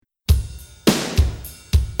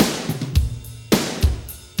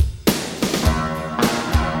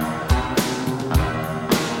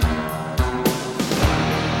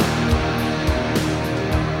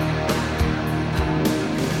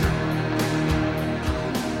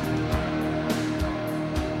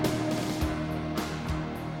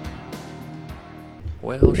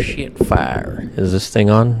Well, Shitfire. Is this thing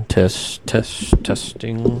on?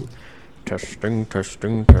 Testing.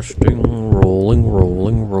 Rolling.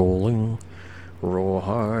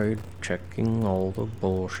 Rawhide. Checking all the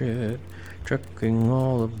bullshit. Checking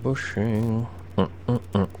all the bushing. Ha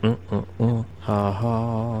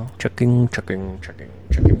ha. Checking from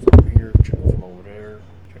here. Checking from over there.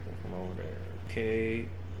 Okay.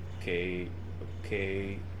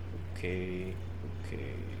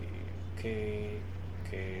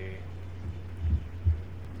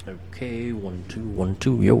 Okay, 1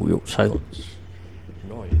 2 yo, silence.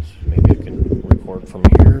 Noise. Maybe I can record from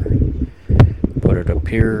here. Put it up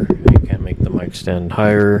here. You can't make the mic stand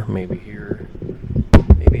higher. Maybe here.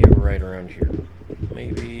 Maybe right around here.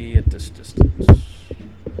 Maybe at this distance.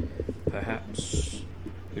 Perhaps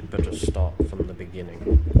we'd better start from the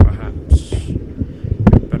beginning.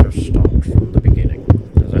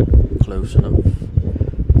 Is that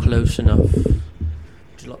close enough?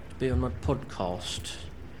 Would you like to be on my podcast?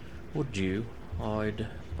 Would you? I'd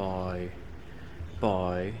buy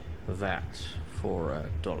that for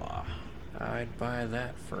 $1. I'd buy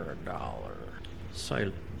that for $1.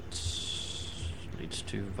 Silence leads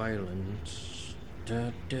to violence.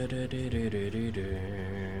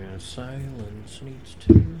 Silence leads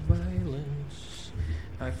to violence.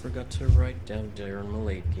 I forgot to write down Darren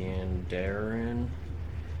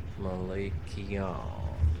Malakian.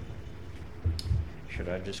 Should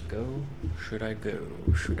I just go? Should I go?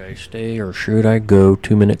 Should I stay or should I go?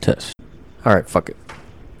 2-minute test. Alright, fuck it.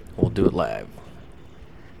 We'll do it live.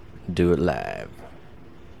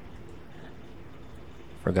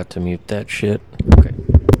 Forgot to mute that shit. Okay.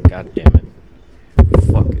 God damn it.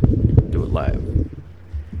 Fuck it. Do it live.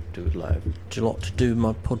 Would you like to do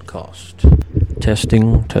my podcast?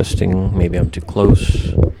 Testing. Maybe I'm too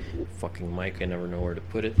close. Fucking mic, I never know where to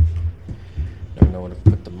put it. Never know where to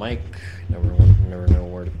put the mic. Never know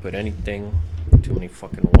where to put anything. Too many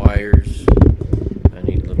fucking wires. I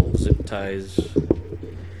need little zip ties.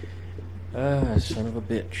 Son of a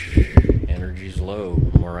bitch. Energy's low.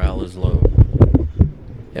 Morale is low.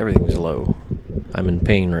 Everything's low. I'm in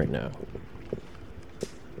pain right now.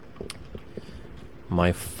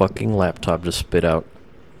 My fucking laptop just spit out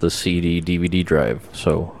the CD DVD drive,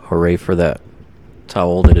 so hooray for that. That's how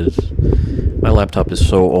old it is. My laptop is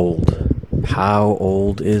so old. How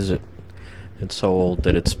old is it? It's so old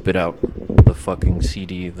that it spit out the fucking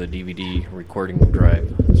CD, the DVD recording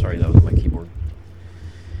drive. Sorry, that was my keyboard.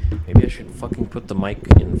 Maybe I should fucking put the mic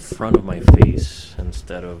in front of my face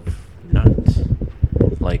instead of not.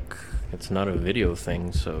 Like, it's not a video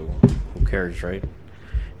thing, so who cares, right?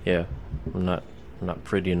 Yeah, I'm not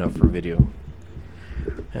pretty enough for video.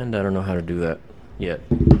 And I don't know how to do that yet.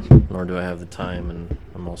 Nor do I have the time, and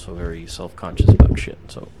I'm also very self-conscious about shit,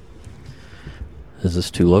 so. Is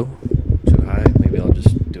this too low? Too high? Maybe I'll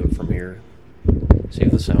just do it from here. See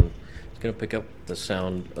if the sound... It's gonna pick up the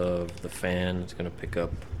sound of the fan. It's gonna pick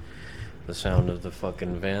up the sound of the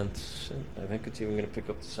fucking vents. I think it's even gonna pick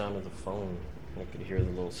up the sound of the phone. I could hear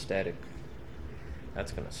the little static.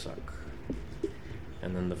 That's gonna suck.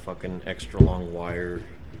 And then the fucking extra long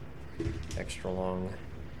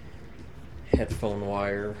headphone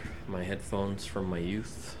wire. My headphones from my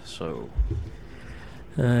youth, so...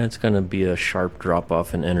 it's gonna be a sharp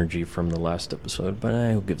drop-off in energy from the last episode, but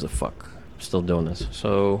who gives a fuck? I'm still doing this.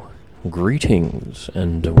 So, greetings,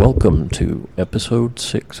 and welcome to episode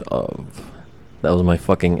 6 of... That was my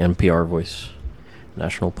fucking NPR voice.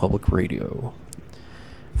 National Public Radio.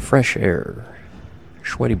 Fresh air.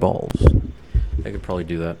 Sweaty balls. I could probably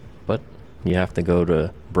do that, but you have to go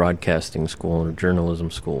to broadcasting school or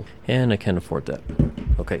journalism school, and I can't afford that.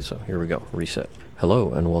 Okay, so here we go. Reset.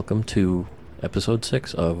 Hello, and welcome to episode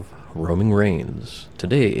 6 of Roaming Reigns.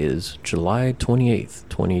 Today is July 28th,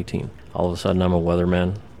 2018. All of a sudden I'm a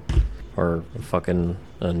weatherman, or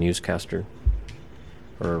a newscaster,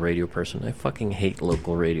 or a radio person. I fucking hate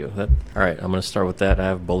local radio. Alright, I'm gonna start with that. I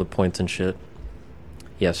have bullet points and shit.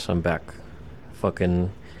 Yes, I'm back.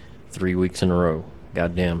 Fucking 3 weeks in a row.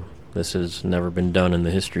 Goddamn. This has never been done in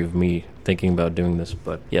the history of me thinking about doing this,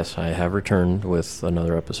 but yes, I have returned with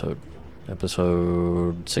another episode.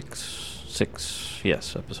 Episode 6?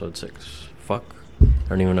 Yes, episode 6. Fuck. I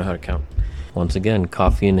don't even know how to count. Once again,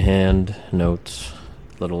 coffee in hand, notes,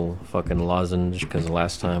 little fucking lozenge, because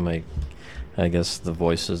last time I guess the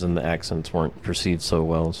voices and the accents weren't perceived so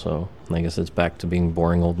well, so I guess it's back to being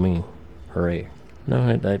boring old me. Hooray.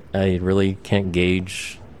 No, I really can't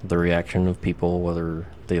gauge the reaction of people, whether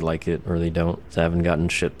they like it or they don't. I haven't gotten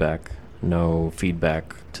shit back. No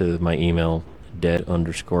feedback to my email,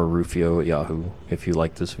 dead_Rufio@Yahoo. If you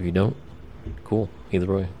like this, if you don't, cool. Either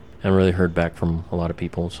way. I haven't really heard back from a lot of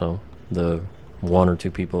people, so the one or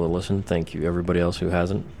two people that listen, thank you. Everybody else who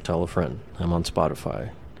hasn't, tell a friend. I'm on Spotify.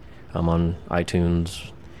 I'm on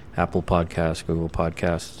iTunes, Apple Podcasts, Google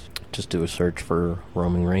Podcasts. Just do a search for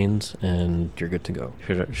Roaming Reigns, and you're good to go.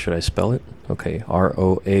 Should I spell it? Okay,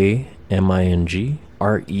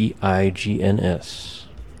 ROAMINGREIGNS.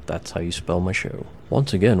 That's how you spell my show.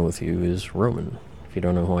 Once again with you is Roman. If you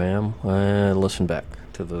don't know who I am, listen back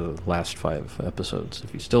to the last 5 episodes.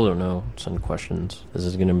 If you still don't know, send questions. This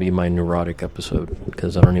is going to be my neurotic episode,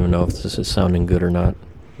 because I don't even know if this is sounding good or not.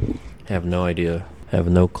 I have no idea. I have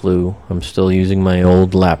no clue. I'm still using my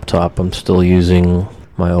old laptop. I'm still using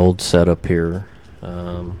my old setup here.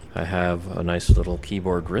 I have a nice little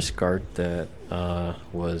keyboard wrist guard that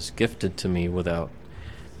was gifted to me without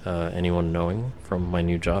anyone knowing from my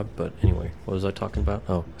new job. But anyway, what was I talking about?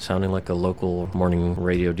 Oh, sounding like a local morning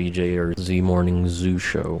radio DJ or Z Morning Zoo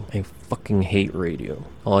show. I fucking hate radio.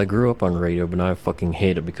 Well, I grew up on radio, but now I fucking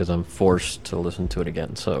hate it because I'm forced to listen to it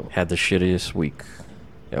again. So, had the shittiest week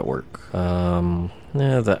at work.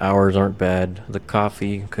 The hours aren't bad. The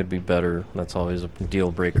coffee could be better. That's always a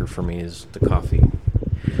deal breaker for me, is the coffee.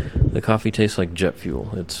 The coffee tastes like jet fuel.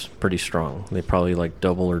 It's pretty strong. They probably like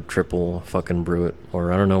double or triple fucking brew it.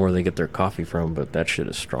 Or I don't know where they get their coffee from, but that shit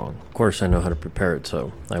is strong. Of course, I know how to prepare it,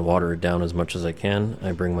 so I water it down as much as I can.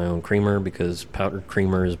 I bring my own creamer because powdered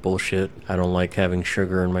creamer is bullshit. I don't like having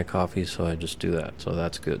sugar in my coffee, so I just do that. So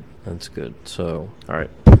that's good. That's good. So,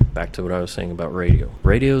 alright. Back to what I was saying about radio.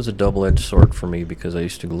 Radio is a double-edged sword for me because I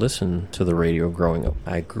used to listen to the radio growing up.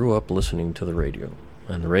 I grew up listening to the radio.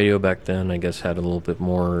 And the radio back then, I guess, had a little bit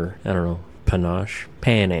more, I don't know, panache?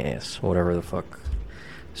 Pan-ass, whatever the fuck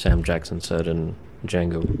Sam Jackson said in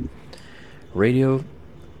Django. Radio,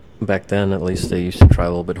 back then, at least, they used to try a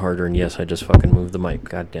little bit harder. And yes, I just fucking moved the mic.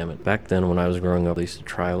 God damn it. Back then, when I was growing up, they used to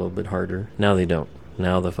try a little bit harder. Now they don't.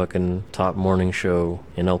 Now the fucking top morning show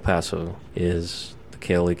in El Paso is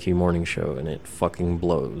KLAQ morning show, and it fucking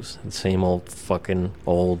blows. The same old fucking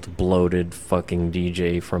old bloated fucking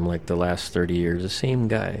DJ from like the last 30 years. The same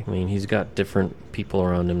guy. I mean, he's got different people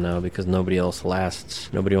around him now because nobody else lasts.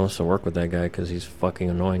 Nobody wants to work with that guy because he's fucking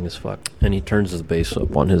annoying as fuck. And he turns his bass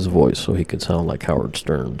up on his voice so he could sound like Howard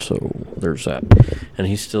Stern. So there's that. And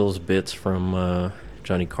he steals bits from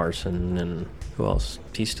Johnny Carson and who else?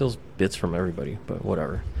 He steals bits from everybody, but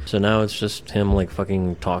whatever. So now it's just him like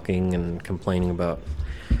fucking talking and complaining about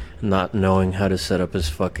not knowing how to set up his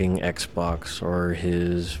fucking Xbox or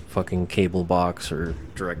his fucking cable box or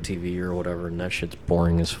DirecTV or whatever, and that shit's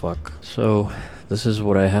boring as fuck. So this is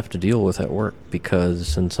what I have to deal with at work, because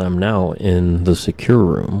since I'm now in the secure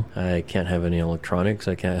room, I can't have any electronics,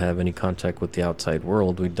 I can't have any contact with the outside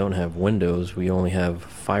world. We don't have windows, we only have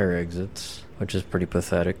fire exits, which is pretty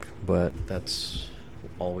pathetic, but that's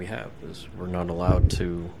all we have, is we're not allowed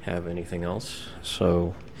to have anything else.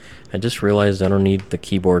 So I just realized I don't need the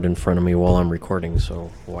keyboard in front of me while I'm recording,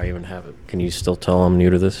 so why even have it? Can you still tell I'm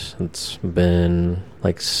new to this? It's been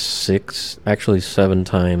like 7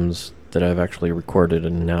 times that I've actually recorded,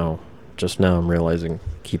 and just now I'm realizing,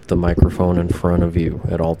 keep the microphone in front of you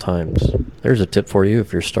at all times. There's a tip for you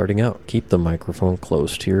if you're starting out. Keep the microphone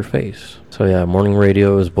close to your face. So yeah, morning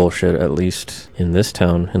radio is bullshit, at least in this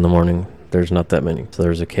town in the morning. There's not that many. So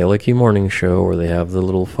there's a KLAQ morning show where they have the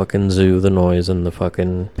little fucking zoo, the noise, and the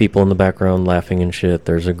fucking people in the background laughing and shit.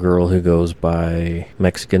 There's a girl who goes by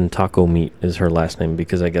Mexican Taco Meat is her last name,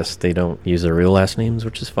 because I guess they don't use their real last names,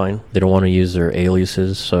 which is fine. They don't want to use their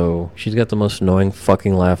aliases, so she's got the most annoying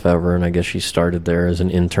fucking laugh ever, and I guess she started there as an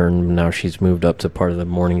intern. Now she's moved up to part of the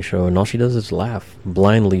morning show, and all she does is laugh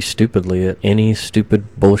blindly, stupidly at any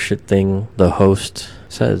stupid bullshit thing the host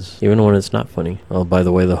says, even when it's not funny. Oh, by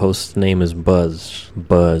the way, the host's name is Buzz.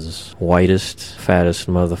 Buzz. Whitest, fattest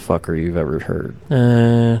motherfucker you've ever heard.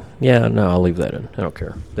 Yeah, no, I'll leave that in. I don't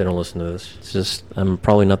care. They don't listen to this. It's just, I'm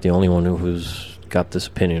probably not the only one who's got this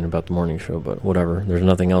opinion about the morning show, but whatever. There's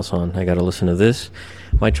nothing else on. I gotta listen to this.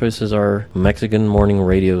 My choices are Mexican morning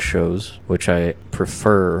radio shows, which I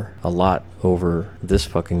prefer a lot over this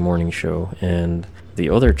fucking morning show, and the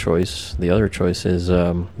other choice is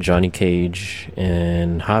Johnny Cage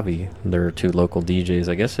and Javi. They're 2 local DJs.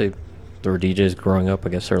 I guess they were DJs growing up. I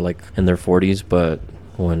guess they're like in their 40s, but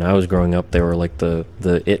when I was growing up, they were like the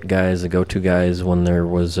it guys, the go-to guys when there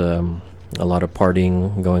was a lot of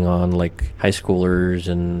partying going on, like high schoolers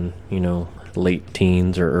and, late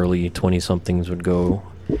teens or early 20-somethings would go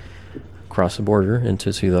across the border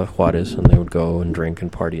into Ciudad Juarez, and they would go and drink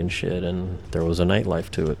and party and shit, and there was a nightlife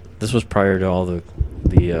to it. This was prior to all the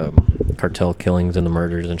cartel killings and the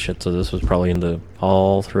murders and shit. So this was probably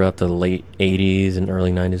all throughout the late 80s and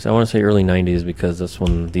early 90s. I want to say early 90s because that's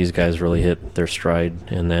when these guys really hit their stride,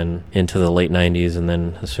 and then into the late 90s, and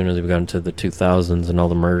then as soon as we got into the 2000s and all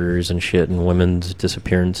the murders and shit and women's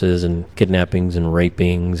disappearances and kidnappings and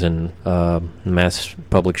rapings and mass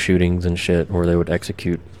public shootings and shit where they would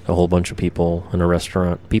execute a whole bunch of people in a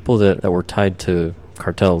restaurant, people that were tied to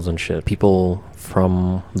cartels and shit. People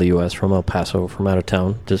from the U.S., from El Paso, from out of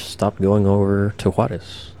town, just stopped going over to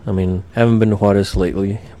Juarez. I mean, I haven't been to Juarez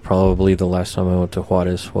lately. Probably the last time I went to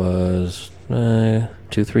Juarez was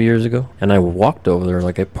 2-3 years ago. And I walked over there,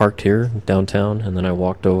 like I parked here downtown, and then I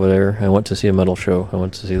walked over there. I went to see a metal show. I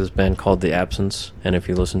went to see this band called The Absence. And if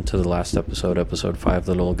you listen to the last episode 5,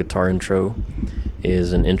 the little guitar intro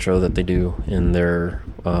is an intro that they do in their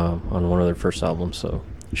on one of their first albums. So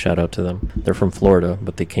shout out to them. They're from Florida,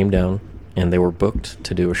 but they came down and they were booked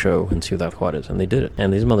to do a show in Ciudad Juarez, and they did it.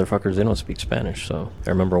 And these motherfuckers, they don't speak Spanish, so I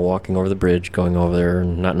remember walking over the bridge, going over there,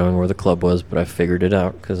 and not knowing where the club was, but I figured it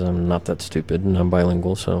out, because I'm not that stupid, and I'm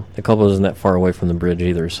bilingual, so the club wasn't that far away from the bridge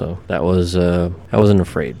either, so that was, I wasn't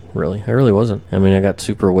afraid, really. I really wasn't. I mean, I got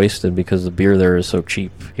super wasted because the beer there is so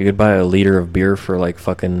cheap. You could buy a liter of beer for like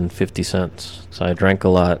fucking 50 cents, so I drank a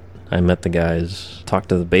lot. I met the guys, talked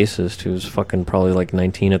to the bassist, who was fucking probably like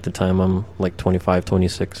 19 at the time. I'm like 25,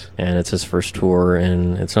 26. And it's his first tour,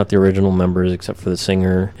 and it's not the original members except for the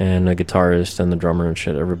singer and a guitarist and the drummer and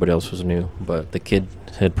shit. Everybody else was new. But the kid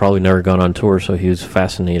had probably never gone on tour, so he was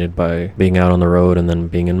fascinated by being out on the road and then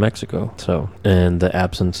being in Mexico. So, and The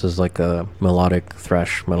Absence is like a melodic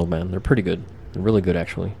thrash metal band. They're pretty good. Really good,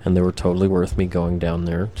 actually. And they were totally worth me going down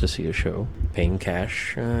there to see a show. Paying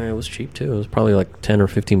cash, it was cheap too. It was probably like 10 or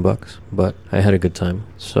 15 bucks, but I had a good time.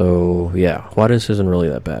 So yeah, Juarez isn't really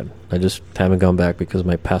that bad. I just haven't gone back because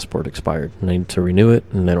my passport expired and I need to renew it,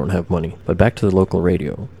 and I don't have money. But back to the local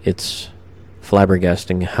radio. It's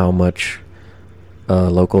flabbergasting how much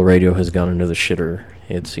local radio has gone into the shitter.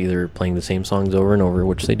 It's either playing the same songs over and over,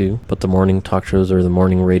 which they do, but the morning talk shows or the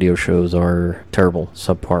morning radio shows are terrible,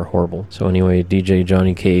 subpar, horrible. So anyway, DJ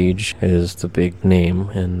Johnny Cage is the big name,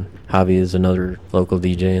 and Javi is another local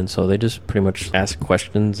DJ, and so they just pretty much ask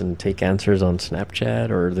questions and take answers on Snapchat,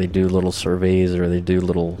 or they do little surveys, or they do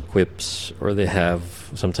little quips, or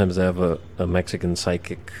sometimes they have a Mexican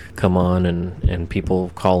psychic come on, and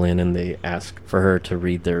people call in and they ask for her to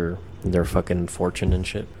read their fucking fortune and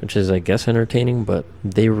shit, which is, I guess, entertaining, but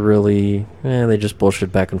they really, they just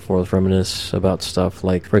bullshit back and forth, reminisce about stuff.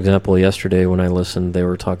 Like, for example, yesterday when I listened, they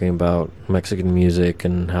were talking about Mexican music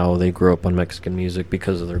and how they grew up on Mexican music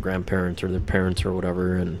because of their grandparents or their parents or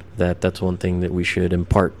whatever, and that's one thing that we should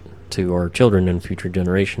impart to our children and future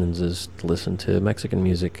generations, is to listen to Mexican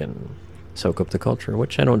music and soak up the culture,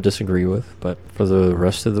 which I don't disagree with. But for the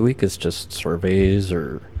rest of the week, it's just surveys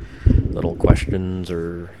or little questions,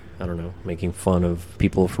 or I don't know, making fun of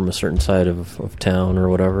people from a certain side of town or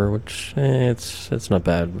whatever, which it's not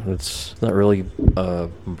bad. It's not really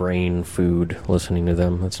brain food listening to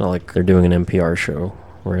them. It's not like they're doing an NPR show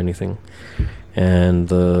or anything. And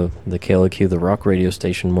the KLQ, the rock radio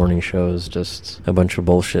station morning show, is just a bunch of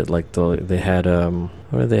bullshit. Like they had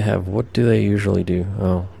what do they have? What do they usually do?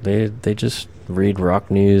 Oh, they just read rock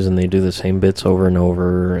news, and they do the same bits over and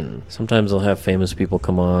over, and sometimes they'll have famous people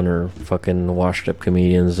come on, or fucking washed up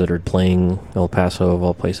comedians that are playing El Paso of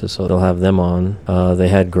all places, so they'll have them on. They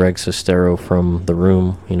had Greg Sestero from The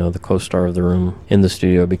Room, the co-star of The Room, in the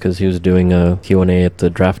studio because he was doing a Q&A at the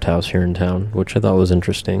Draft House here in town, which I thought was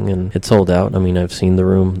interesting, and it sold out. I mean, I've seen The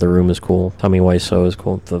Room. The Room is cool. Tommy Wiseau is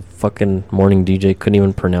cool. The fucking morning DJ couldn't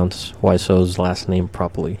even pronounce Wiseau's last name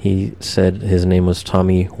properly. He said his name was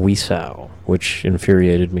Tommy Wiseau, which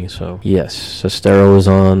infuriated me. So yes, Sestero was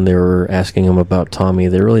on. They were asking him about Tommy.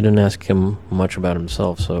 They really didn't ask him much about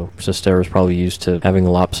himself, so Sestero's probably used to having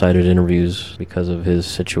lopsided interviews because of his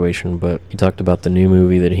situation. But he talked about the new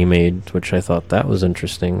movie that he made, which I thought that was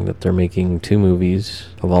interesting, that they're making 2 movies,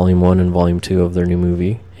 Volume 1 and Volume 2 of their new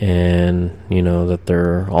movie. And, that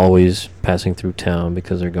they're always passing through town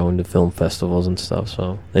because they're going to film festivals and stuff.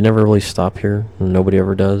 So they never really stop here. Nobody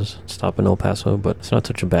ever does stop in El Paso, but it's not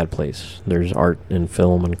such a bad place. There's art and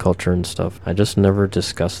film and culture and stuff. I just never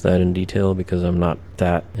discussed that in detail because I'm not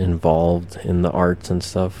that involved in the arts and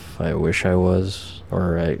stuff. I wish I was,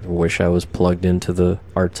 or I wish I was plugged into the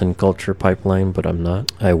arts and culture pipeline, but I'm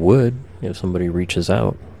not. I would if somebody reaches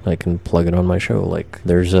out. I can plug it on my show. Like,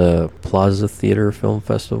 there's a Plaza Theater Film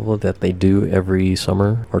Festival that they do every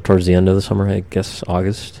summer, or towards the end of the summer, I guess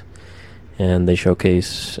August. and they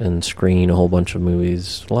showcase and screen a whole bunch of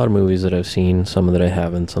movies. A lot of movies that I've seen, some that I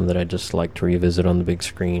haven't, some that I just like to revisit on the big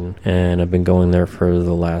screen. And I've been going there for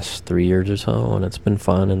the last 3 years or so, and it's been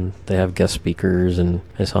fun. And they have guest speakers, and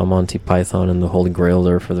I saw Monty Python and the Holy Grail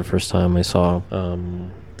there for the first time. I saw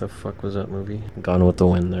the fuck was that movie? Gone with the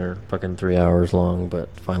Wind there. Fucking 3 hours long, but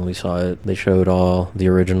finally saw it. They showed all the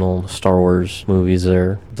original Star Wars movies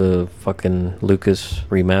there. The fucking Lucas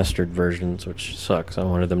remastered versions, which sucks. I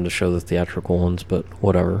wanted them to show the theatrical ones, but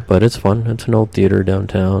whatever. But it's fun. It's an old theater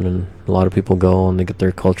downtown, and a lot of people go and they get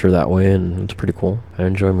their culture that way, and it's pretty cool. I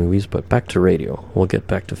enjoy movies, but back to radio. We'll get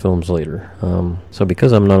back to films later. So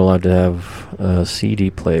because I'm not allowed to have a CD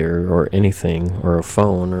player or anything, or a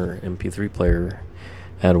phone or MP3 player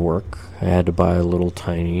at work, I had to buy a little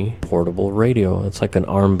tiny portable radio. It's like an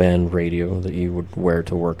armband radio that you would wear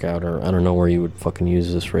to work out, or I don't know where you would fucking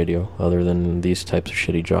use this radio other than these types of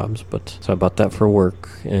shitty jobs. But so I bought that for work,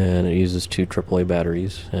 and it uses 2 AAA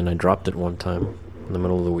batteries, and I dropped it one time in the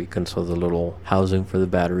middle of the week, and so the little housing for the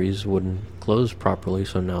batteries wouldn't close properly,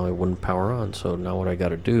 so now it wouldn't power on. So now what I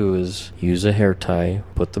gotta do is use a hair tie,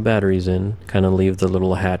 put the batteries in, kind of leave the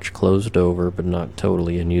little hatch closed over but not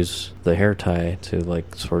totally, and use the hair tie to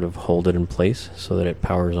like sort of hold it in place so that it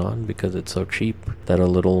powers on, because it's so cheap that a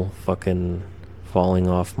little fucking falling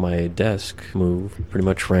off my desk move pretty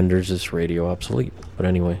much renders this radio obsolete. But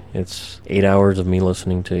anyway, it's 8 hours of me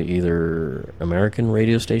listening to either American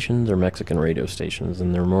radio stations or Mexican radio stations,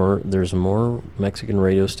 and there's more Mexican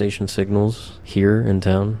radio station signals here in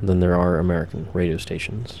town than there are American radio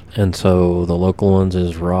stations. And so the local ones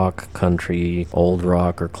is rock, country, old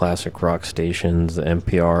rock or classic rock stations, the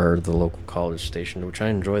NPR, the local college station, which I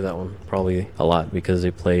enjoy that one probably a lot because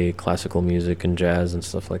they play classical music and jazz and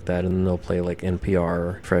stuff like that, and then they'll play like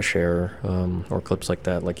NPR, Fresh Air, or clips like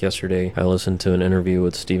that. Like yesterday, I listened to an interview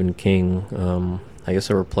with Stephen King. I guess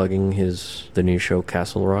they were plugging the new show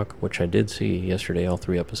Castle Rock, which I did see yesterday, all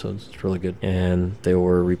 3 episodes. It's really good. And they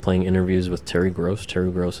were replaying interviews with Terry Gross. Terry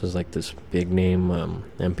Gross is like this big name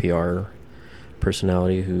NPR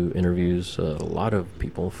personality who interviews a lot of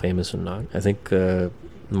people, famous and not. I think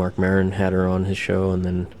Mark Maron had her on his show, and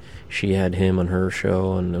then she had him on her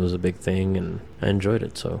show, and it was a big thing, and I enjoyed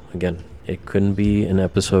it. So again, it couldn't be an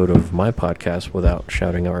episode of my podcast without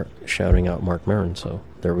shouting out Mark Maron, so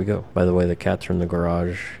there we go. By the way, the cats are in the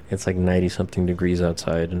garage. It's like 90-something degrees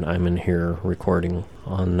outside, and I'm in here recording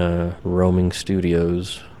on Roaming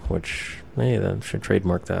Studios, which, hey, that should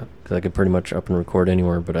trademark that, because I could pretty much up and record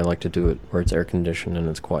anywhere, but I like to do it where it's air-conditioned and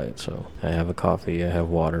it's quiet. So I have a coffee, I have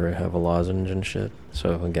water, I have a lozenge and shit.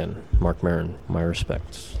 So again, Mark Maron, my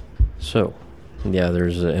respects. So yeah,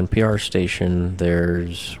 there's an NPR station,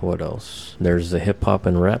 there's, what else? There's the hip-hop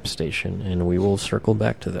and rap station, and we will circle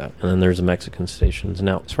back to that. And then there's the Mexican stations.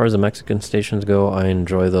 Now, as far as the Mexican stations go, I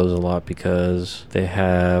enjoy those a lot because they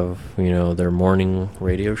have, their morning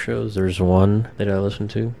radio shows. There's one that I listen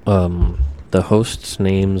to. The hosts'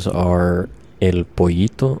 names are El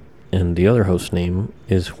Pollito, and the other host name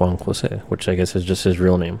is Juan Jose, which I guess is just his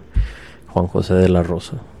real name, Juan Jose de la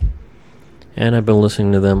Rosa. And I've been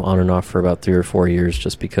listening to them on and off for about 3 or 4 years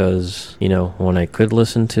just because, when I could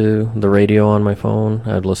listen to the radio on my phone,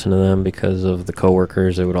 I'd listen to them because of the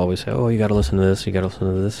coworkers. They would always say, oh, you got to listen to this, you got to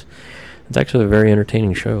listen to this. It's actually a very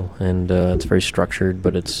entertaining show, and it's very structured,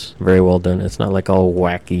 but it's very well done. It's not like all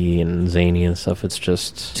wacky and zany and stuff. It's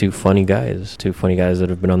just 2 funny guys that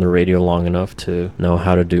have been on the radio long enough to know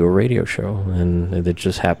how to do a radio show, and it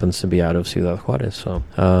just happens to be out of Ciudad Juarez. So,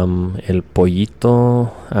 El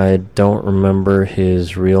Pollito, I don't remember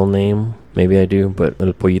his real name. Maybe I do, but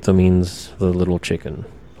El Pollito means the little chicken.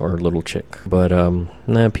 Or little chick. But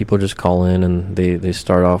people just call in and they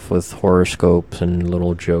start off with horoscopes and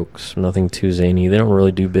little jokes. Nothing too zany. They don't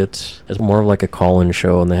really do bits. It's more of like a call-in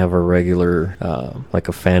show, and they have a regular like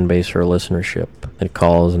a fan base or a listenership that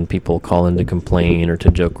calls, and people call in to complain or to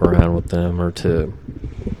joke around with them or to...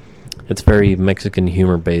 It's very Mexican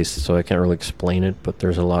humor based, so I can't really explain it, but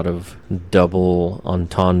there's a lot of double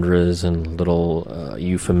entendres and little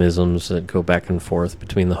euphemisms that go back and forth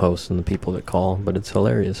between the host and the people that call, but it's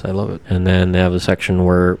hilarious. I love it. And then they have a section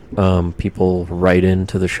where people write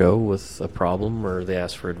into the show with a problem, or they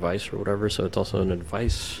ask for advice or whatever, so it's also an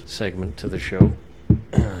advice segment to the show.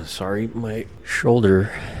 Sorry, my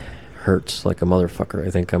shoulder hurts like a motherfucker. I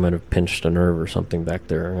think I might have pinched a nerve or something back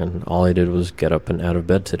there, and all I did was get up and out of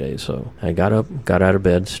bed today. So I got up, got out of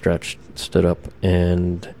bed, stretched, stood up,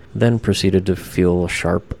 and then proceeded to feel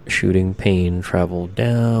sharp shooting pain travel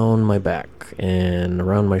down my back and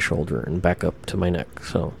around my shoulder and back up to my neck.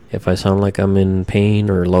 So if I sound like I'm in pain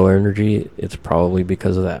or low energy, it's probably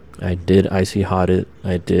because of that. I did icy hot it.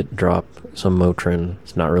 I did drop some Motrin.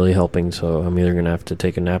 It's not really helping, so I'm either going to have to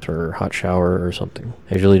take a nap or a hot shower or something.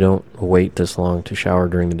 I usually don't wait this long to shower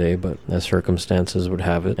during the day, but as circumstances would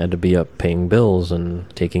have it, I had to be up paying bills and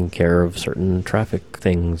taking care of certain traffic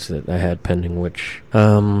things that I had pending, which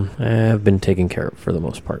I have been taking care of for the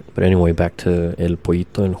most part. But anyway, back to El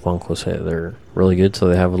Pollito and Juan Jose. They're really good, so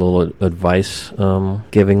they have a little advice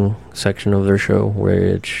giving section of their show,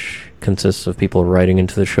 which consists of people writing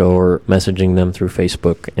into the show or messaging them through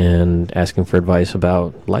Facebook and asking for advice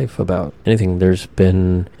about life, about anything. There's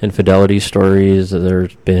been infidelity stories.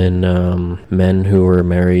 There's been men who were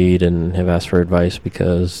married and have asked for advice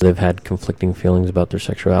because they've had conflicting feelings about their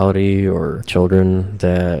sexuality, or children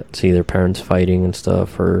that see their parents fighting and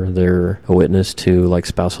stuff, or they're a witness to like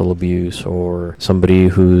spousal abuse, or somebody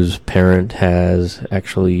whose parent has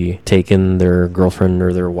actually taken their girlfriend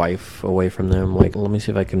or their wife away from them. Like, let me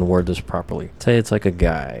see if I can word this properly. Say it's like a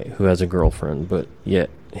guy who has a girlfriend, but yet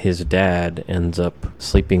his dad ends up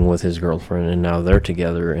sleeping with his girlfriend, and now they're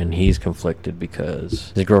together, and he's conflicted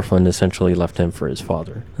because his girlfriend essentially left him for his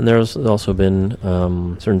father. And there's also been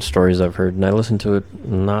certain stories I've heard, and I listen to it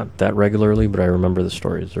not that regularly, but I remember the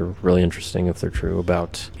stories. They're really interesting if they're true,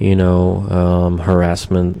 about,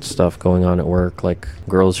 harassment stuff going on at work, like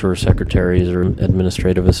girls who are secretaries or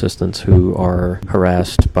administrative assistants who are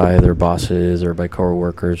harassed by their bosses or by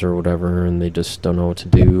coworkers or whatever, and they just don't know what to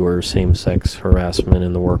do, or same-sex harassment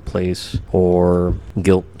in the workplace, or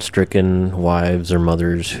guilt-stricken wives or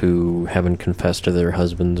mothers who haven't confessed to their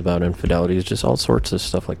husbands about infidelities, just all sorts of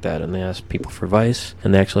stuff like that. And they ask people for advice,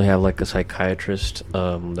 and they actually have like a psychiatrist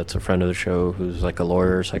that's a friend of the show, who's like a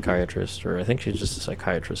lawyer, psychiatrist, or I think she's just a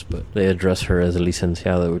psychiatrist, but they address her as a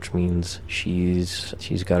licenciada, which means she's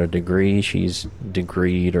got a degree, she's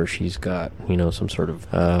degreed, or she's got some sort of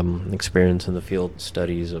experience in the field,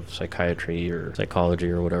 studies of psychiatry or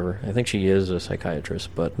psychology or whatever. I think she is a psychiatrist,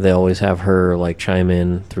 but they always have her like chime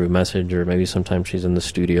in through message, or maybe sometimes she's in the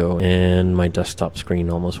studio, and my desktop screen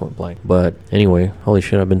almost went blank. But anyway, holy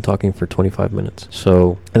shit, I've been talking for 25 minutes.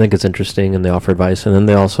 So I think it's interesting, and they offer advice, and then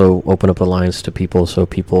they also open up the lines to people, so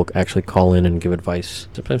people actually call in and give advice.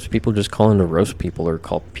 Sometimes people just call in to roast people or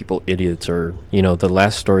call people idiots, or the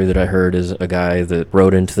last story that I heard is a guy that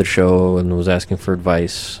wrote into the show and was asking for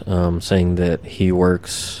advice, saying that he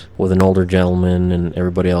works with an older gentleman, and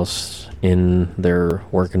everybody else in their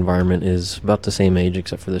work environment is about the same age,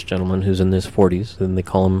 except for this gentleman who's in his 40s. And they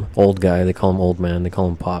call him old guy, they call him old man, they call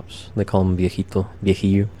him pops, they call him viejito,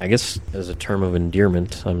 viejillo, I guess as a term of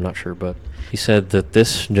endearment, I'm not sure. But he said that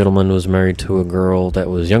this gentleman was married to a girl that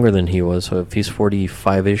was younger than he was, so if he's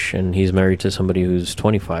 45-ish and he's married to somebody who's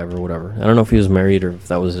 25 or whatever, I don't know if he was married or if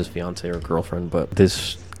that was his fiance or girlfriend, but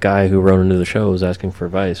this guy who wrote into the show was asking for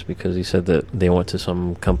advice because he said that they went to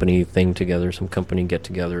some company thing together, some company get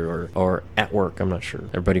together, or at work, I'm not sure.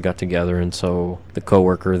 Everybody got together, and so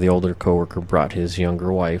the older coworker brought his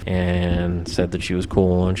younger wife and said that she was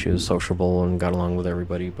cool and she was sociable and got along with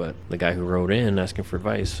everybody. But the guy who wrote in asking for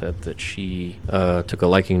advice said that she took a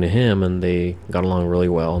liking to him, and they got along really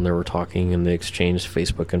well, and they were talking, and they exchanged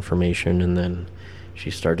Facebook information, and then she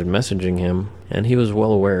started messaging him, and he was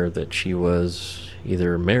well aware that she was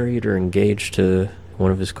either married or engaged to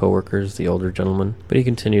one of his coworkers, the older gentleman. But he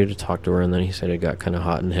continued to talk to her, and then he said it got kind of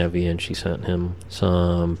hot and heavy, and she sent him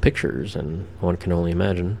some pictures, and one can only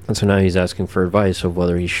imagine. And so now he's asking for advice of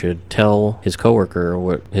whether he should tell his coworker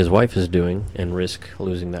what his wife is doing and risk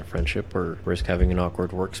losing that friendship, or risk having an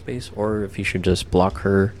awkward workspace, or if he should just block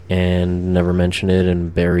her and never mention it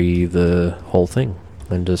and bury the whole thing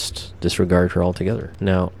and just disregard her altogether.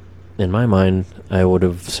 Now, in my mind, I would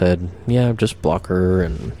have said, yeah, just block her,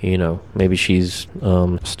 and, maybe she's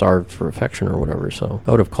starved for affection or whatever. So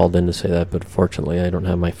I would have called in to say that, but fortunately I don't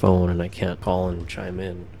have my phone, and I can't call and chime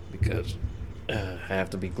in because I have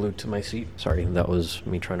to be glued to my seat. Sorry, that was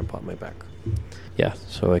me trying to pop my back. Yeah,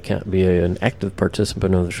 so I can't be an active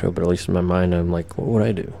participant of the show, but at least in my mind, I'm like, what would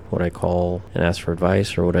I do? Would I call and ask for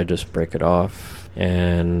advice, or would I just break it off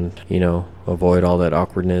and, avoid all that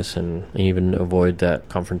awkwardness and even avoid that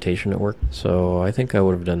confrontation at work? So I think I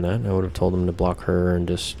would have done that. I would have told him to block her and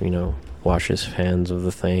just, wash his hands of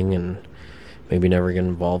the thing, and maybe never get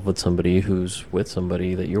involved with somebody who's with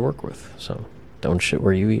somebody that you work with. So don't shit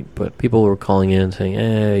where you eat. But people were calling in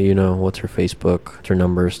saying, what's her Facebook, what's her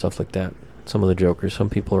number, stuff like that. some of the jokers. Some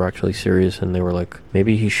people are actually serious, and they were like,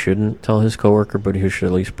 maybe he shouldn't tell his coworker, but he should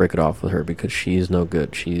at least break it off with her because she's no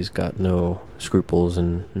good. She's got no scruples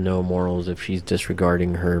and no morals if she's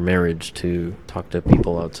disregarding her marriage to talk to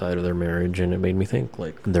people outside of their marriage. And it made me think,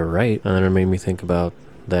 like, they're right. And then it made me think about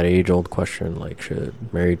that age-old question, like, should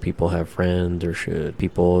married people have friends, or should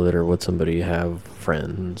people that are with somebody have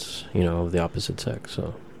friends, of the opposite sex?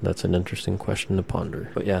 So that's an interesting question to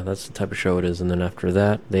ponder. But yeah, that's the type of show it is. And then after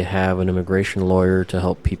that, they have an immigration lawyer to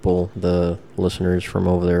help people, the listeners from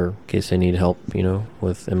over there, in case they need help,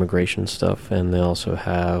 with immigration stuff. And they also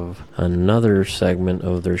have another segment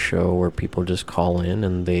of their show where people just call in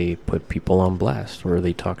and they put people on blast, where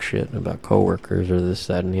they talk shit about coworkers or this,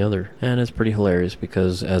 that, and the other. And it's pretty hilarious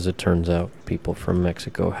because, as it turns out, people from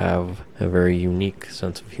Mexico have a very unique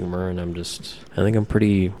sense of humor, and I think I'm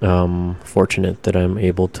pretty fortunate that I'm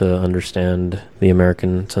able to understand the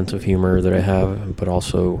American sense of humor that I have, but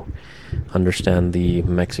also understand the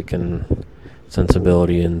Mexican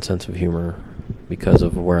sensibility and sense of humor because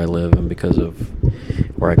of where I live and because of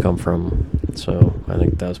where I come from. So I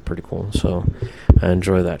think that's pretty cool. So I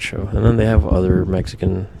enjoy that show. And then they have other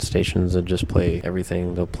Mexican stations that just play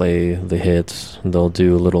everything. They'll play the hits. They'll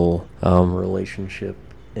do little relationship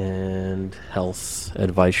and health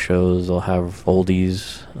advice shows. They'll have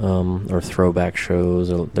oldies or throwback shows.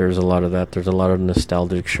 There's a lot of that. There's a lot of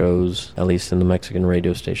nostalgic shows, at least in the Mexican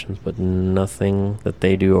radio stations, but nothing that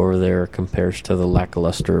they do over there compares to the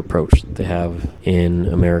lackluster approach that they have in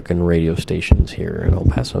American radio stations here in El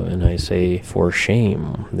Paso. And I say, for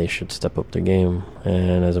shame, they should step up their game.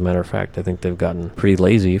 And as a matter of fact, I think they've gotten pretty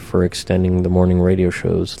lazy for extending the morning radio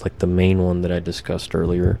shows, like the main one that I discussed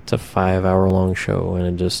earlier. It's a 5-hour-long show,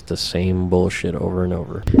 and just the same bullshit over and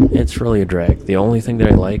over. It's really a drag. The only thing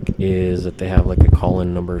that I like is that they have like a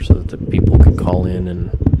call-in number so that the people can call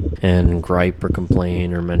in and gripe or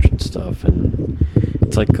complain or mention stuff, and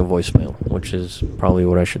it's like a voicemail, which is probably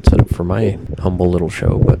what I should set up for my humble little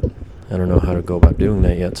show, but I don't know how to go about doing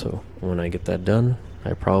that yet, so when I get that done,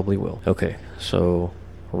 I probably will. Okay, so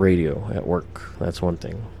radio at work, that's one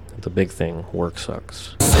thing. The big thing, work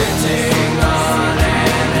sucks. Sitting on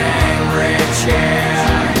an angry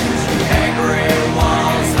chair, angry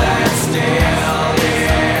walls that still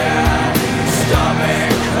hear,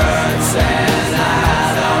 stomach hurts and I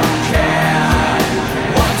don't care.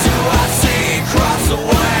 What do I see cross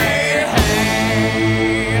away?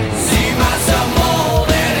 See myself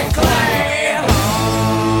molded in clay.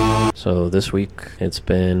 So this week, it's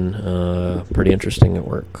been pretty interesting at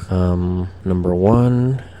work. Number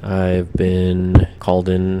one, I've been called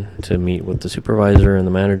in to meet with the supervisor and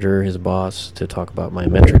the manager, his boss, to talk about my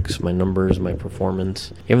metrics, my numbers, my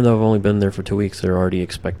performance. Even though I've only been there for 2 weeks, they're already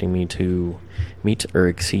expecting me to meet or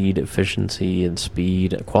exceed efficiency and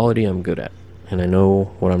speed. Quality I'm good at, and I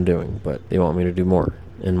know what I'm doing, but they want me to do more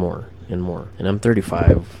and more and more. And I'm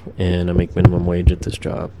 35, and I make minimum wage at this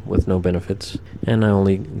job with no benefits, and I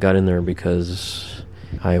only got in there because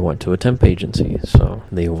I went to a temp agency, so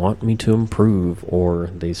they want me to improve, or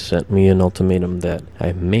they sent me an ultimatum that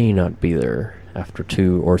I may not be there after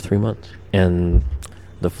 2 or 3 months. And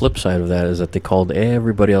the flip side of that is that they called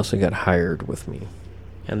everybody else that got hired with me.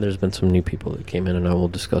 And there's been some new people that came in, and I will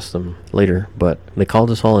discuss them later. But they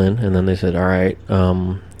called us all in, and then they said, all right,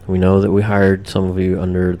 we know that we hired some of you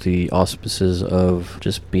under the auspices of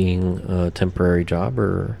just being a temporary job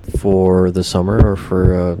or for the summer or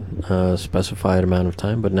for a specified amount of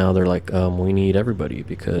time. But now they're like, we need everybody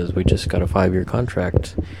because we just got a 5-year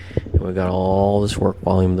contract and we got all this work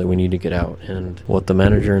volume that we need to get out. And what the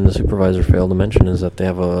manager and the supervisor failed to mention is that they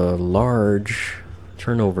have a large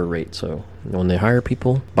turnover rate. So when they hire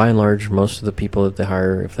people, by and large, most of the people that they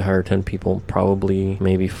hire, if they hire 10 people, probably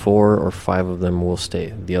maybe 4 or 5 of them will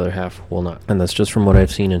stay. The other half will not. And that's just from what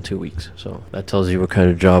I've seen in 2 weeks. So that tells you what kind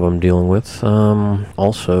of job I'm dealing with.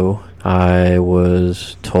 Also, I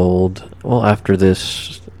was told, well, after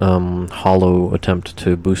this hollow attempt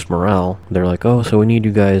to boost morale, they're like, oh, so we need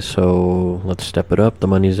you guys, so let's step it up. The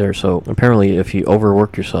money's there. So apparently if you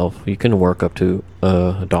overwork yourself, you can work up to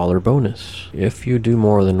a $1 bonus if you do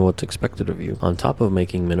more than what's expected of you. On top of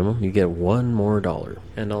making minimum, you get $1 more.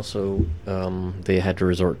 And also they had to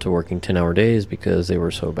resort to working 10-hour days because they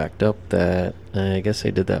were so backed up that I guess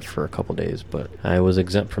they did that for a couple days, but I was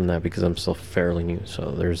exempt from that because I'm still fairly new.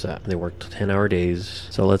 So there's that. They worked 10-hour days.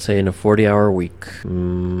 So let's say in a 40-hour week,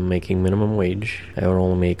 making minimum wage, I would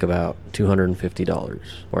only make about $250.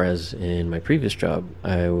 Whereas in my previous job,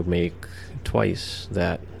 I would make twice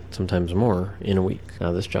that sometimes more in a week.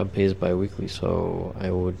 Now this job pays bi-weekly, so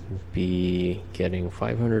I would be getting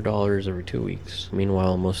 $500 every 2 weeks.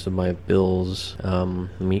 Meanwhile, most of my bills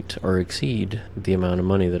meet or exceed the amount of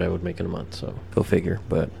money that I would make in a month, so go figure.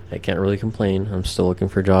 But I can't really complain. I'm still looking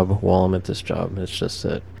for a job while I'm at this job. It's just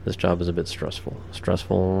that this job is a bit stressful.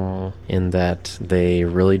 Stressful in that they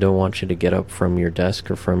really don't want you to get up from your desk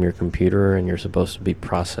or from your computer, and you're supposed to be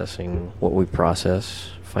processing what we process,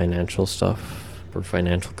 financial stuff for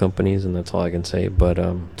financial companies, and that's all I can say. But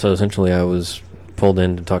so essentially I was pulled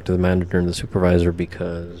in to talk to the manager and the supervisor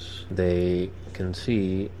because they can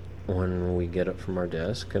see when we get up from our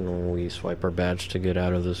desk and when we swipe our badge to get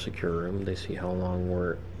out of the secure room, they see how long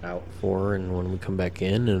we're out for and when we come back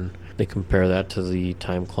in, and they compare that to the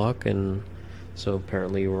time clock. And so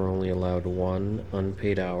apparently we're only allowed 1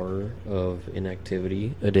 unpaid hour of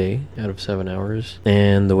inactivity a day out of 7 hours.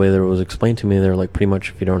 And the way that it was explained to me, they're like, pretty much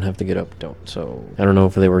if you don't have to get up, don't. So I don't know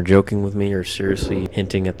if they were joking with me or seriously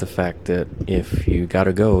hinting at the fact that if you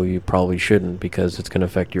gotta go, you probably shouldn't because it's going to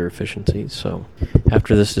affect your efficiency. So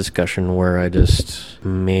after this discussion where I just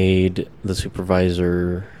made the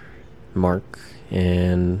supervisor, Mark,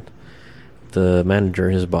 and the manager,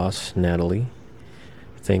 his boss, Natalie,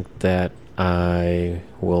 think that I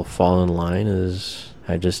will fall in line, as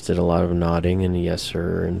I just did a lot of nodding and yes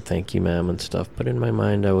sir and thank you ma'am and stuff, but in my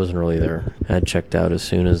mind I wasn't really there. I had checked out as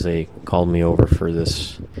soon as they called me over for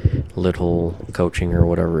this little coaching or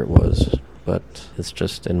whatever it was. But it's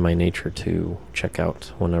just in my nature to check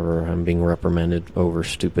out whenever I'm being reprimanded over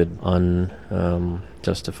stupid,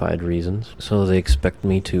 unjustified reasons. So they expect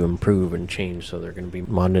me to improve and change, so they're going to be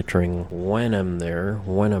monitoring when I'm there,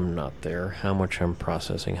 when I'm not there, how much I'm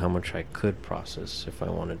processing, how much I could process if I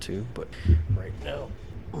wanted to. But right now,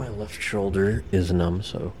 my left shoulder is numb,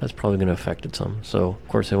 so that's probably going to affect it some. So, of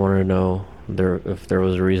course, I wanted to know if there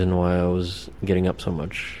was a reason why I was getting up so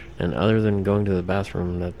much. And other than going to the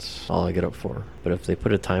bathroom, that's all I get up for. But if they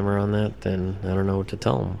put a timer on that, then I don't know what to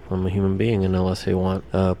tell them. I'm a human being, and unless they want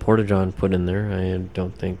Porta-John put in there, I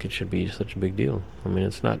don't think it should be such a big deal. I mean,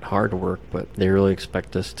 it's not hard work, but they really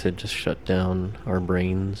expect us to just shut down our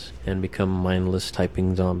brains and become mindless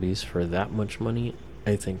typing zombies for that much money?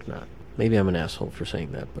 I think not. Maybe I'm an asshole for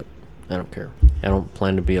saying that, but I don't care. I don't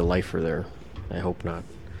plan to be a lifer there. I hope not.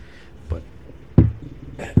 But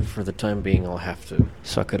for the time being, I'll have to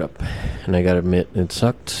suck it up. And I gotta admit, it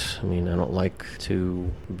sucked. I mean, I don't like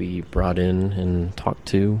to be brought in and talked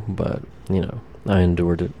to, but, you know, I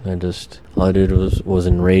endured it. All I did was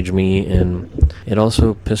enrage me, and it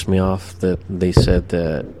also pissed me off that they said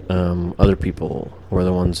that other people were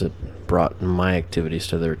the ones that brought my activities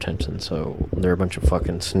to their attention. So there are a bunch of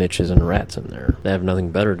fucking snitches and rats in there. They have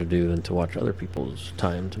nothing better to do than to watch other people's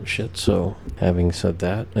times and shit. So having said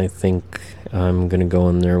that, I think I'm gonna go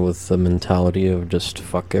in there with the mentality of just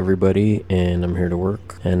fuck everybody, and I'm here to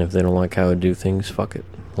work. And if they don't like how I do things, fuck it.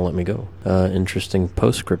 Let me go. Interesting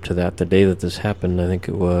postscript to that. The day that this happened, I think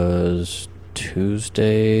it was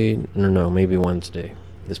Tuesday. No, maybe Wednesday.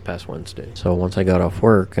 This past Wednesday. So once I got off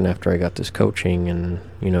work and after I got this coaching and,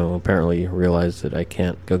 you know, apparently realized that I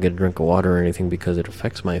can't go get a drink of water or anything because it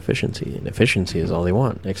affects my efficiency. And efficiency is all they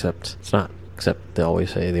want, except it's not. Except they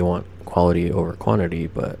always say they want quality over quantity.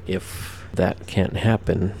 But if that can't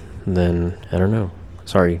happen, then I don't know.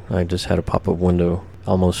 Sorry, I just had a pop-up window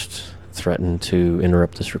almost threatened to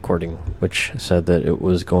interrupt this recording, which said that it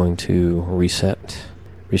was going to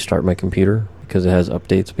restart my computer because it has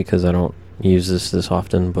updates, because I don't use this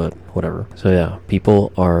often, but whatever. So yeah,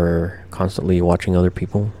 people are constantly watching other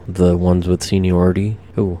people, the ones with seniority.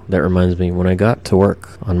 Oh, that reminds me, when I got to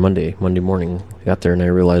work on Monday morning, I got there and I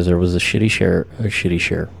realized there was a shitty chair.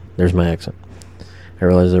 There's my accent. I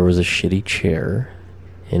realized there was a shitty chair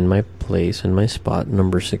in my place, in my spot,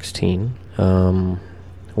 number 16,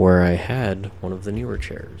 where I had one of the newer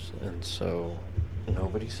chairs, and so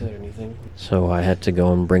nobody said anything. So I had to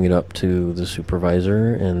go and bring it up to the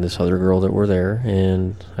supervisor and this other girl that were there,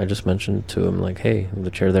 and I just mentioned to him, like, hey, the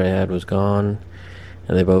chair that I had was gone,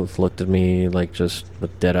 and they both looked at me like just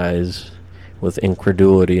with dead eyes, with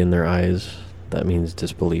incredulity in their eyes. That means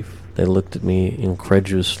disbelief. They looked at me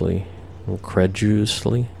incredulously,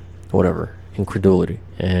 whatever. Incredulity.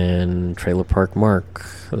 And Trailer Park Mark,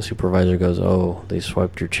 the supervisor, goes, oh, they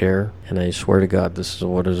swiped your chair? And I swear to God, this is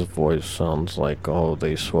what his voice sounds like. Oh,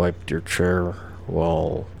 they swiped your chair?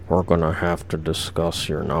 Well, we're gonna have to discuss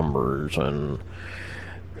your numbers, and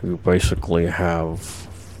you basically have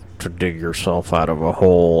to dig yourself out of a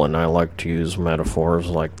hole, and I like to use metaphors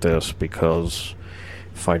like this because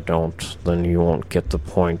if I don't, then you won't get the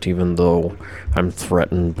point. Even though I'm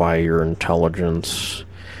threatened by your intelligence,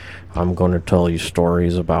 I'm going to tell you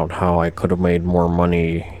stories about how I could have made more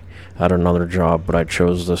money had another job, but I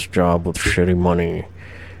chose this job with shitty money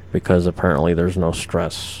because apparently there's no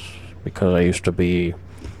stress. Because I used to be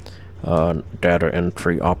a data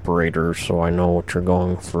entry operator, so I know what you're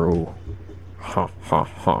going through. Ha ha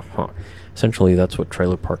ha ha. Essentially, that's what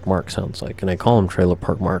Trailer Park Mark sounds like. And I call him Trailer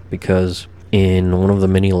Park Mark because in one of the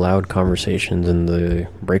many loud conversations in the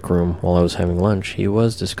break room while I was having lunch, he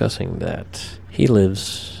was discussing that he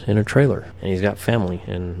lives in a trailer and he's got family.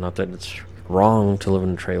 And not that it's wrong to live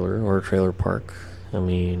in a trailer or a trailer park. I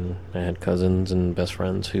mean, I had cousins and best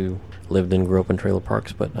friends who lived and grew up in trailer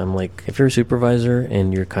parks, but I'm like, if you're a supervisor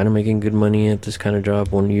and you're kind of making good money at this kind of job,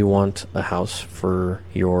 wouldn't you want a house for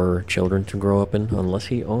your children to grow up in? Unless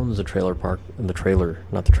he owns the trailer park, the trailer,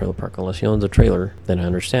 not the trailer park, unless he owns a trailer, then I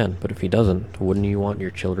understand. But if he doesn't, wouldn't you want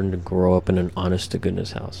your children to grow up in an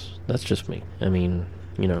honest-to-goodness house? That's just me. I mean,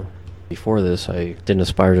 you know, before this, I didn't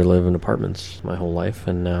aspire to live in apartments my whole life,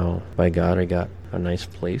 and now, by God, I got a nice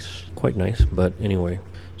place. Quite nice, but anyway.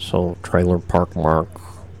 So, Trailer Park Mark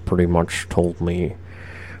pretty much told me,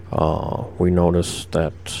 we noticed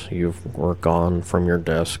that were gone from your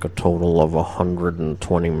desk a total of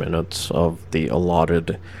 120 minutes of the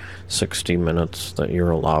allotted 60 minutes that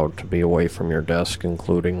you're allowed to be away from your desk,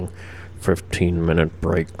 including 15-minute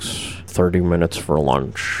breaks, 30 minutes for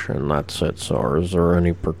lunch, and that's it. So is there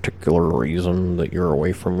any particular reason that you're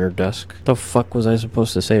away from your desk? The fuck was I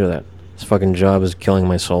supposed to say to that? This fucking job is killing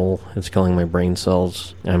my soul. It's killing my brain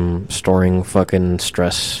cells. I'm storing fucking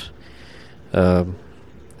stress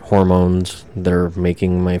hormones that are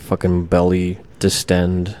making my fucking belly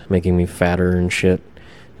distend, making me fatter and shit.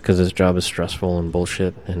 Because this job is stressful and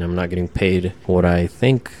bullshit, and I'm not getting paid what I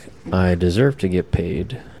think I deserve to get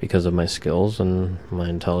paid because of my skills and my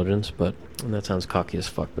intelligence, but that sounds cocky as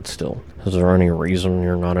fuck, but still. Is there any reason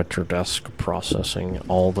you're not at your desk processing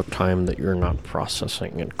all the time that you're not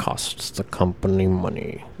processing? It costs the company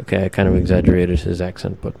money. Okay, I kind of exaggerated his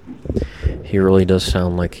accent, but he really does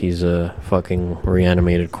sound like he's a fucking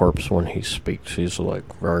reanimated corpse when he speaks. He's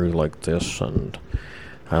like, very like this, and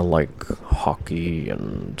I like hockey,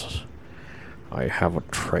 and I have a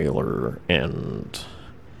trailer, and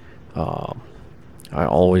I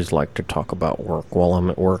always like to talk about work while I'm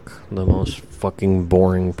at work. The most fucking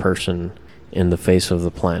boring person in the face of the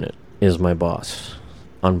planet is my boss.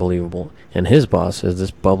 Unbelievable. And his boss is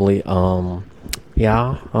this bubbly,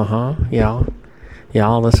 yeah,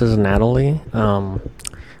 this is Natalie.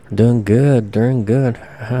 Doing good,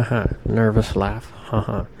 haha, nervous laugh,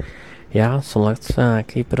 haha. Yeah, so let's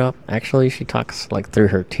keep it up. Actually, she talks like through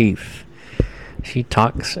her teeth. She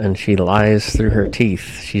talks and she lies through her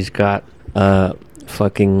teeth. She's got a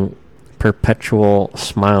fucking perpetual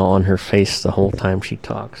smile on her face the whole time she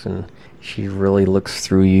talks, and she really looks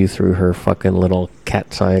through you through her fucking little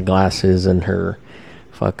cat's eye glasses, and her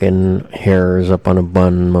fucking hair is up on a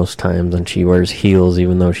bun most times, and she wears heels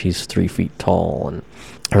even though she's 3 feet tall, and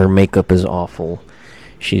her makeup is awful.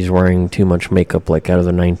 She's wearing too much makeup, like out of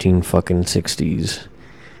the 1960s,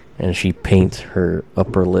 and she paints her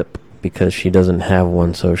upper lip because she doesn't have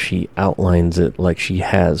one, so she outlines it like she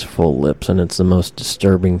has full lips, and it's the most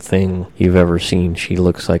disturbing thing you've ever seen. She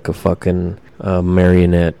looks like a fucking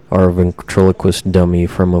marionette or a ventriloquist dummy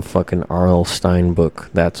from a fucking R.L. Stein book.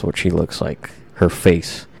 That's what she looks like. Her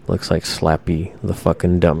face looks like Slappy the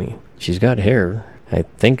fucking dummy. She's got hair. I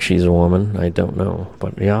think she's a woman. I don't know.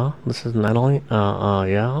 But yeah, this is Natalie.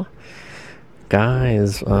 Yeah.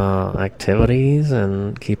 Guys, activities,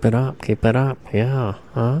 and keep it up. Yeah,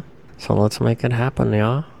 huh? So let's make it happen,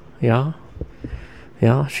 yeah?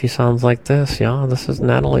 Yeah, she sounds like this, yeah? This is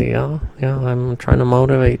Natalie, yeah? Yeah, I'm trying to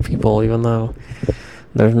motivate people even though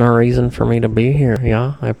there's no reason for me to be here,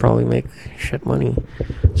 yeah? I probably make shit money.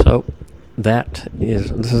 So, this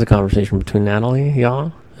is a conversation between Natalie, yeah?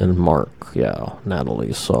 And Mark, yeah,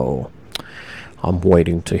 Natalie. So, I'm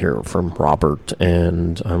waiting to hear from Robert,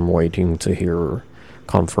 and I'm waiting to hear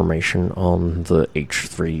confirmation on the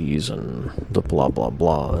H3s and the blah blah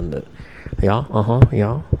blah, and the yeah.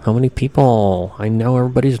 How many people? I know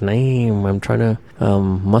everybody's name. I'm trying to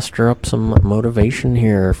muster up some motivation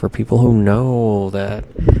here for people who know that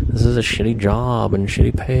this is a shitty job and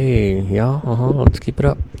shitty pay. Yeah, let's keep it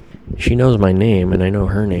up. She knows my name and I know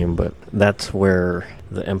her name, but that's where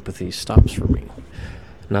the empathy stops for me.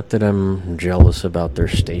 Not that I'm jealous about their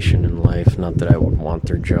station in life, not that I would want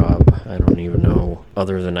their job. I don't even know.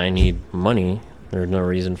 Other than I need money, there's no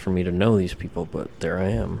reason for me to know these people, but there I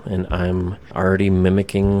am. And I'm already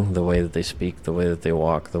mimicking the way that they speak, the way that they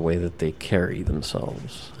walk, the way that they carry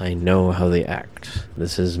themselves. I know how they act.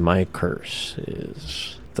 This is my curse,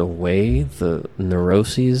 is the way the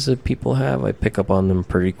neuroses that people have, I pick up on them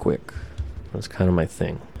pretty quick. That's kind of my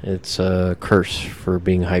thing. It's a curse for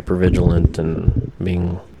being hypervigilant and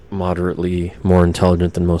being moderately more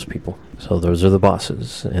intelligent than most people. So those are the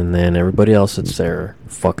bosses. And then everybody else that's there,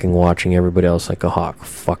 fucking watching everybody else like a hawk.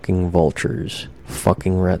 Fucking vultures.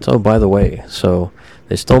 Fucking rats. Oh, by the way, so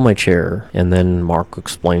they stole my chair, and then Mark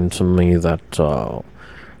explained to me that,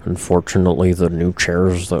 unfortunately, the new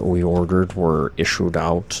chairs that we ordered were issued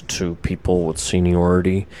out to people with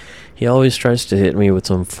seniority. He always tries to hit me with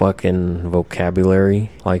some fucking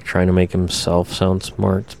vocabulary, like trying to make himself sound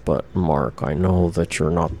smart. But Mark, I know that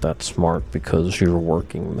you're not that smart because you're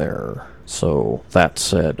working there. So, that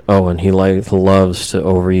said. Oh, and he loves to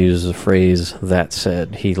overuse the phrase, that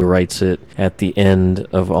said. He writes it at the end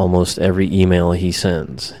of almost every email he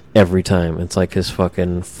sends. Every time. It's like his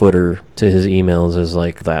fucking footer to his emails is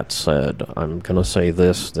like, that said. I'm gonna say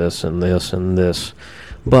this, this, and this, and this.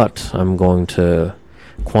 But I'm going to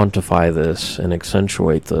quantify this and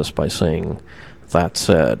accentuate this by saying, that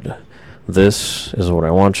said. This is what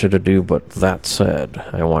I want you to do, but that said,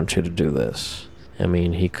 I want you to do this. I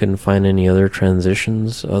mean, he couldn't find any other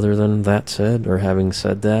transitions other than that said, or having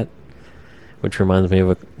said that, which reminds me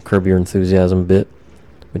of a Curb Your Enthusiasm bit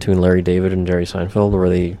between Larry David and Jerry Seinfeld, where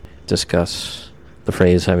they discuss the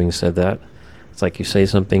phrase having said that. It's like you say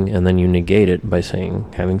something and then you negate it by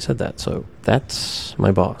saying having said that. So that's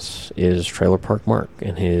my boss, is Trailer Park Mark,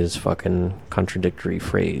 and his fucking contradictory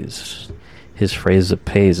phrase. His phrase that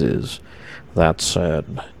pays is, that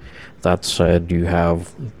said. That said, you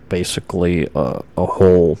have basically a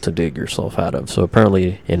hole to dig yourself out of. So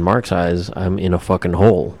apparently, in Mark's eyes, I'm in a fucking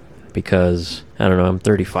hole. Because, I don't know, I'm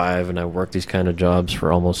 35 and I've worked these kind of jobs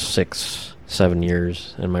for almost 6-7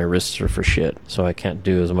 years. And my wrists are for shit. So I can't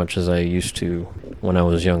do as much as I used to when I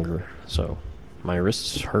was younger. So my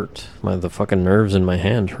wrists hurt. The fucking nerves in my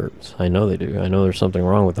hand hurt. I know they do. I know there's something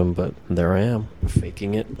wrong with them, but there I am,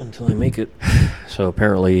 faking it until I make it. So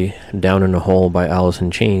apparently, Down in a Hole by Alice in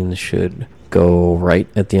Chains should go right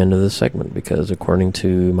at the end of this segment, because according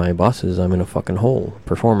to my bosses, I'm in a fucking hole,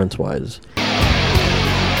 performance-wise.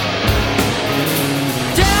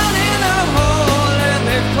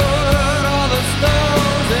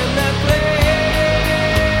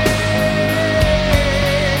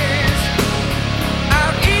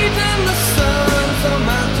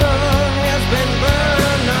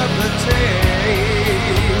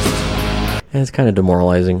 And it's kind of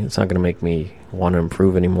demoralizing. It's not going to make me want to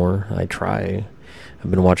improve anymore. I try.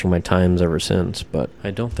 I've been watching my times ever since, but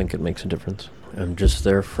I don't think it makes a difference. I'm just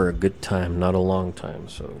there for a good time, not a long time.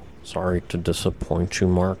 So sorry to disappoint you,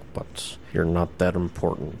 Mark, but you're not that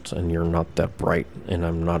important and you're not that bright, and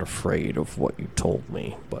I'm not afraid of what you told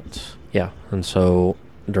me. But yeah, and so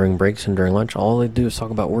during breaks and during lunch, all they do is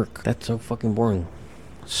talk about work. That's so fucking boring.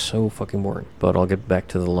 So fucking boring. But I'll get back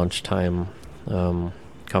to the lunchtime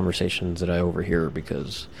conversations that I overhear,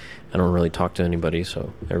 because I don't really talk to anybody,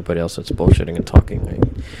 so everybody else that's bullshitting and talking, I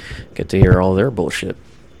get to hear all their bullshit,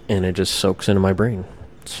 and it just soaks into my brain.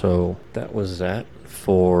 So that was that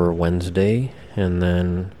for Wednesday, and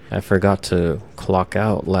then I forgot to clock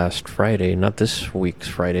out last Friday, not this week's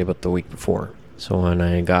Friday, but the week before. So when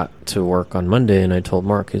I got to work on Monday and I told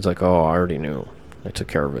Mark, he's like, oh, I already knew. I took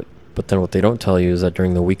care of it. But then what they don't tell you is that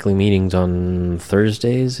during the weekly meetings on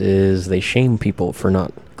Thursdays is they shame people for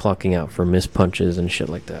not clocking out, for missed punches and shit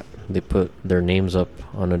like that. They put their names up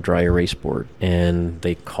on a dry erase board and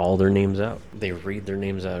they call their names out. They read their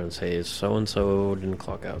names out and say, so-and-so didn't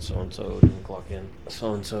clock out, so-and-so didn't clock in.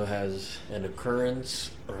 So-and-so has an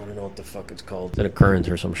occurrence, or I don't know what the fuck it's called. An occurrence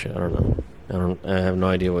or some shit, I don't know. I have no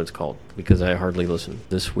idea what it's called, because I hardly listen.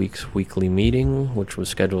 This week's weekly meeting, which was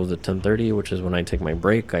scheduled at 10:30, which is when I take my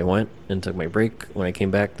break, I went and took my break. When I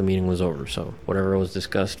came back, the meeting was over. So whatever was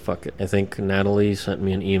discussed, fuck it. I think Natalie sent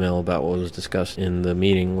me an email about what was discussed in the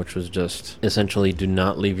meeting, which was just essentially, do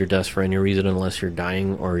not leave your desk for any reason unless you're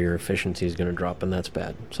dying or your efficiency is going to drop, and that's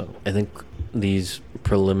bad. So I think these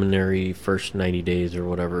preliminary first 90 days or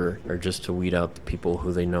whatever are just to weed out the people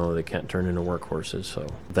who they know they can't turn into workhorses. So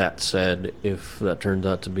that said, if that turns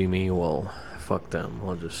out to be me, well, fuck them.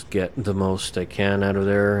 I'll just get the most I can out of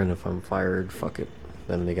there, and if I'm fired, fuck it.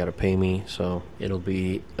 Then they gotta pay me, so it'll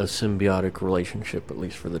be a symbiotic relationship, at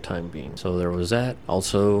least for the time being. So there was that.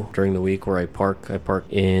 Also, during the week where I park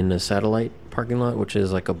in a satellite parking lot, which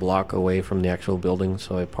is like a block away from the actual building.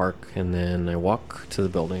 So I park and then I walk to the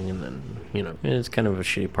building, and then, it's kind of a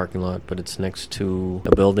shitty parking lot, but it's next to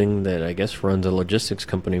a building that I guess runs a logistics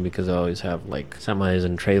company, because I always have like semis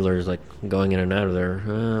and trailers like going in and out of there,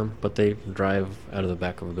 but they drive out of the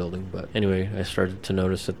back of a building. But anyway, I started to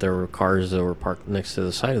notice that there were cars that were parked next to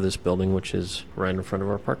the side of this building, which is right in front of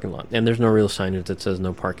our parking lot. And there's no real signage that says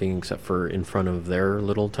no parking except for in front of their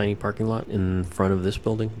little tiny parking lot in front of this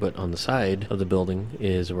building. But on the side of the building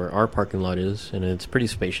is where our parking lot is, and it's pretty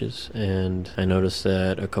spacious. And I noticed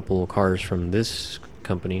that a couple of cars from this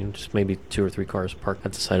company, just maybe 2 or 3 cars, parked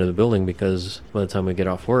at the side of the building, because by the time we get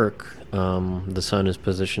off work, the sun is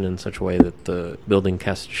positioned in such a way that the building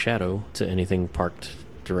casts a shadow to anything parked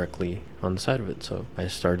directly on the side of it. So I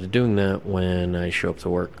started doing that when I show up to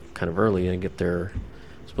work kind of early. I get there,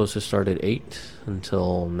 supposed to start at 8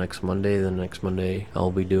 until next Monday. The next Monday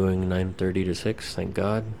I'll be doing 9:30 to 6, thank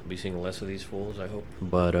God. I'll be seeing less of these fools, I hope.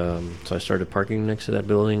 But so I started parking next to that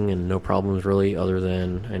building, and no problems really, other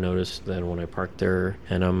than I noticed that when I parked there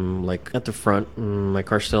and I'm like at the front, my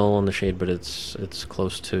car's still on the shade, but it's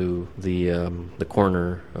close to the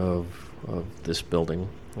corner of this building,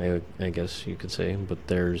 I guess you could say, but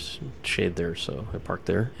there's shade there, so I parked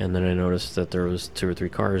there. And then I noticed that there was 2 or 3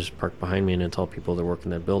 cars parked behind me, and it's all people that work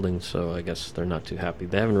in that building, so I guess they're not too happy.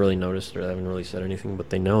 They haven't really noticed, or they haven't really said anything,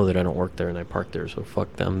 but they know that I don't work there and I park there, so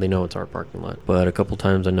fuck them. They know it's our parking lot. But a couple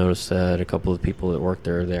times I noticed that a couple of people that work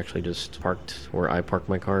there, they actually just parked where I parked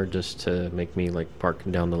my car, just to make me like park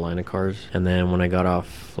down the line of cars. And then when I got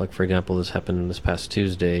off, like for example, this happened this past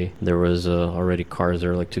Tuesday, there was already cars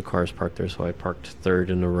there, like 2 cars parked there, so I parked third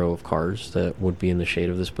in a row of cars that would be in the shade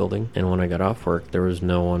of this building. And when I got off work, there was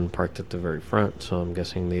no one parked at the very front, so I'm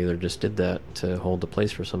guessing they either just did that to hold the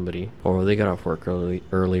place for somebody, or they got off work early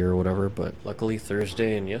or whatever. But luckily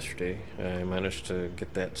Thursday and yesterday I managed to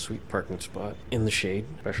get that sweet parking spot in the shade,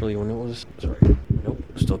 especially when it was, nope,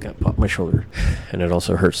 still can't pop my shoulder, and it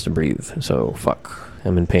also hurts to breathe, so fuck,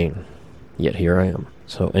 I'm in pain, yet here I am.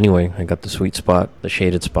 So anyway, I got the sweet spot, the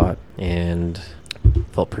shaded spot, and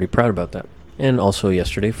felt pretty proud about that. And also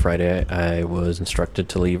yesterday, Friday, I was instructed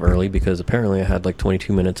to leave early because apparently I had like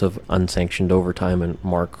 22 minutes of unsanctioned overtime, and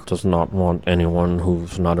Mark does not want anyone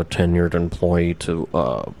who's not a tenured employee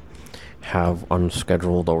to have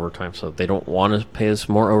unscheduled overtime. So they don't want to pay us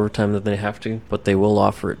more overtime than they have to, but they will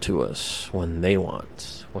offer it to us when they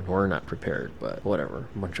want, when we're not prepared. But whatever,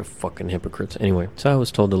 a bunch of fucking hypocrites. Anyway, so I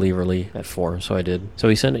was told to leave early at 4, so I did. So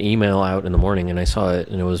he sent an email out in the morning, and I saw it,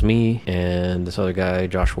 and it was me and this other guy,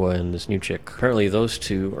 Joshua, and this new chick. Apparently those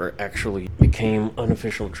two are actually became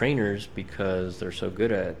unofficial trainers because they're so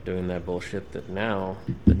good at doing that bullshit that now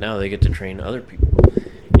they get to train other people.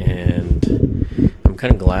 And I'm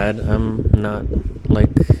kind of glad I'm not like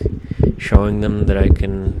showing them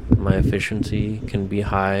that my efficiency can be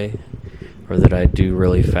high, or that I do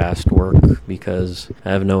really fast work, because I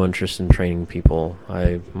have no interest in training people.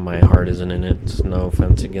 My heart isn't in it. It's no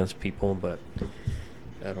offense against people, but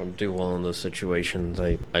I don't do well in those situations.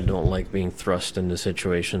 I don't like being thrust into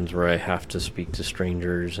situations where I have to speak to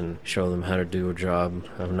strangers and show them how to do a job.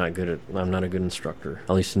 I'm not a good instructor.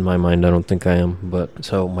 At least in my mind, I don't think I am. But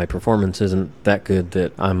so my performance isn't that good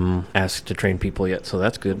that I'm asked to train people yet. So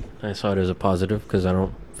that's good. I saw it as a positive because I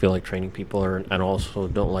don't feel like training people, and also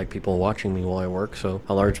don't like people watching me while I work. So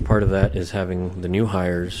a large part of that is having the new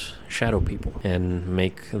hires shadow people and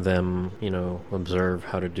make them, observe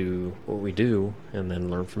how to do what we do, and then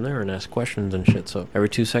learn from there and ask questions and shit. So every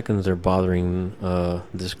 2 seconds they're bothering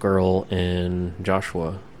this girl and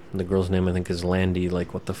Joshua. The girl's name, I think, is Landy.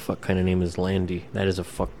 Like, what the fuck kind of name is Landy? That is a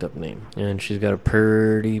fucked up name. And she's got a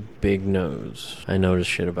pretty big nose. I notice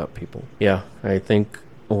shit about people. Yeah, I think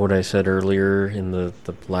what I said earlier in the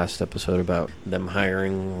last episode about them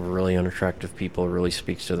hiring really unattractive people really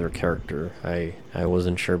speaks to their character. I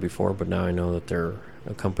wasn't sure before, but now I know that they're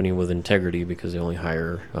a company with integrity because they only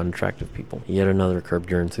hire unattractive people. Yet another Curb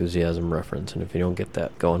Your Enthusiasm reference, and if you don't get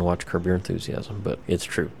that, go and watch Curb Your Enthusiasm. But it's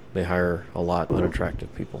true. They hire a lot of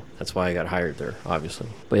unattractive people. That's why I got hired there, obviously.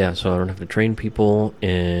 But yeah, so I don't have to train people,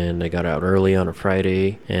 and I got out early on a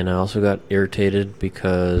Friday, and I also got irritated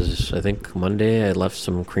because I think Monday I left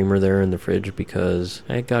some creamer there in the fridge because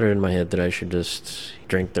I got it in my head that I should just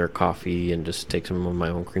drink their coffee and just take some of my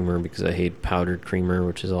own creamer, because I hate powdered creamer,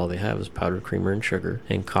 which is all they have is powdered creamer and sugar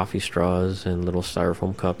and coffee straws and little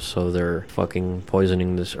styrofoam cups. So they're fucking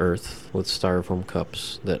poisoning this earth with styrofoam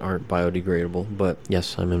cups that aren't biodegradable. But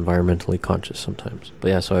yes, I'm environmentally conscious sometimes. But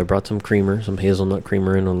yeah, so I brought some creamer, some hazelnut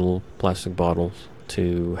creamer in a little plastic bottles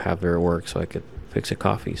to have there at work so I could fix a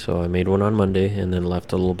coffee. So I made one on Monday and then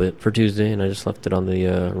left a little bit for Tuesday, and I just left it on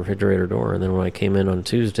the refrigerator door. And then when I came in on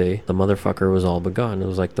Tuesday, the motherfucker was all but gone. It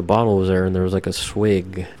was like the bottle was there and there was like a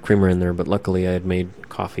swig creamer in there, but luckily I had made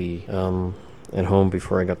coffee at home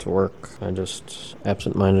before I got to work. I just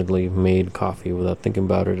absent-mindedly made coffee without thinking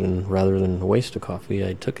about it, and rather than waste a coffee,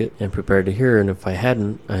 I took it and prepared it here. And if I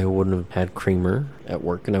hadn't, I wouldn't have had creamer at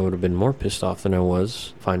work, and I would have been more pissed off than I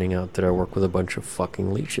was finding out that I work with a bunch of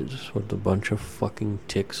fucking leeches, with a bunch of fucking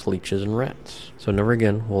ticks, leeches, and rats. So never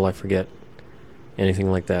again will I forget anything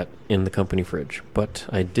like that in the company fridge. But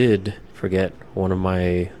I did forget one of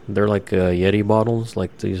my, they're like Yeti bottles,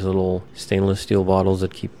 like these little stainless steel bottles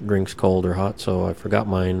that keep drinks cold or hot. So I forgot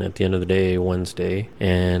mine at the end of the day, Wednesday,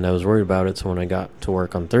 and I was worried about it. So when I got to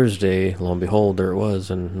work on Thursday, lo and behold, there it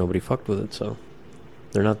was, and nobody fucked with it. So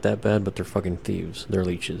they're not that bad, but they're fucking thieves. They're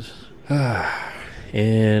leeches.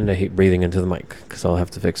 And I hate breathing into the mic because I'll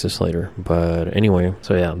have to fix this later. But anyway,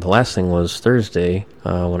 so yeah, the last thing was Thursday.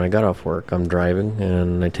 When I got off work, I'm driving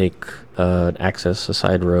and I take access, a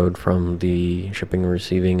side road from the shipping and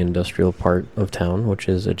receiving industrial part of town, which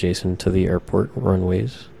is adjacent to the airport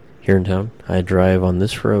runways here in town. I drive on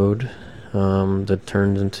this road that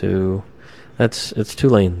turns into, it's 2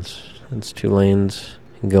 lanes. It's 2 lanes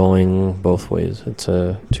going both ways. It's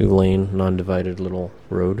a 2-lane non-divided little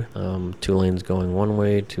road. 2 lanes going one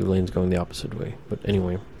way, 2 lanes going the opposite way. But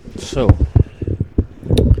anyway, so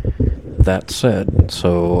that said,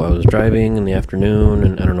 so I was driving in the afternoon,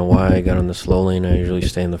 and I don't know why I got on the slow lane. I usually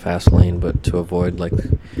stay in the fast lane, but to avoid like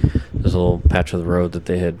this little patch of the road that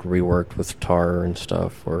they had reworked with tar and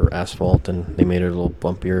stuff, or asphalt, and they made it a little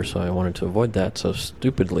bumpier, so I wanted to avoid that. So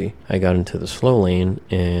stupidly, I got into the slow lane,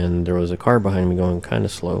 and there was a car behind me going kind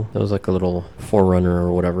of slow. It was like a little 4Runner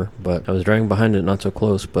or whatever, but I was driving behind it, not so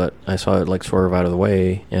close, but I saw it like swerve out of the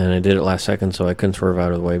way, and I did it last second, so I couldn't swerve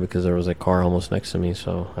out of the way because there was a car almost next to me.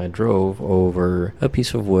 So I drove over a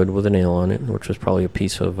piece of wood with a nail on it, which was probably a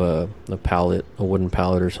piece of a pallet, a wooden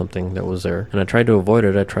pallet or something that was there, and I tried to avoid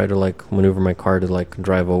it. I tried to like maneuver my car to like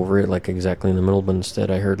drive over it, like exactly in the middle, but instead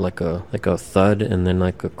I heard like a thud and then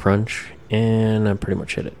like a crunch, and I pretty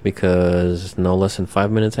much hit it, because no less than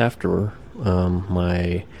 5 minutes after,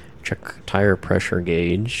 my check tire pressure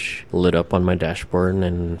gauge lit up on my dashboard,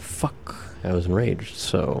 and fuck, I was enraged.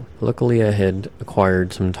 So luckily I had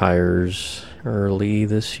acquired some tires early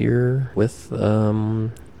this year with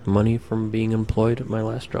money from being employed at my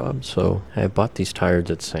last job. So I bought these tires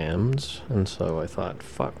at Sam's, and so I thought,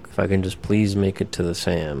 fuck, if I can just please make it to the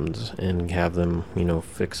Sam's and have them,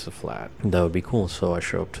 fix the flat, that would be cool. So I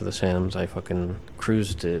show up to the Sam's, I fucking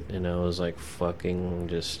cruised it, and I was like fucking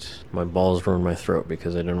just, my balls were in my throat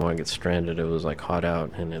because I didn't want to get stranded. It was like hot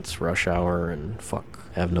out and it's rush hour, and fuck,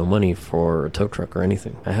 I have no money for a tow truck or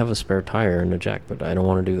anything. I have a spare tire and a jack, but I don't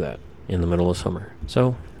want to do that in the middle of summer.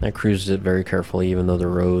 So I cruised it very carefully, even though the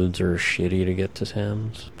roads are shitty to get to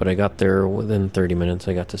Sam's. But I got there within 30 minutes.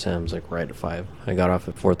 I got to Sam's like right at 5. I got off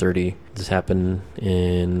at 4:30. This happened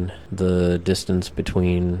in the distance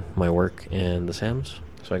between my work and the Sam's.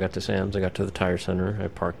 So I got to Sam's, I got to the tire center, I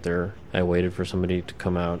parked there, I waited for somebody to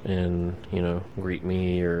come out and, greet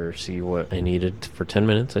me or see what I needed for 10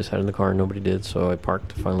 minutes. I sat in the car and nobody did, so I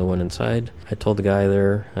parked, finally went inside. I told the guy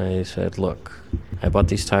there, I said, look, I bought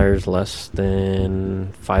these tires less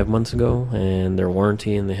than 5 months ago, and they're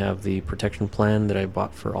warranty, and they have the protection plan that I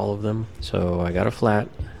bought for all of them. So I got a flat,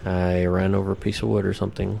 I ran over a piece of wood or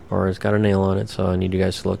something, or it's got a nail on it, so I need you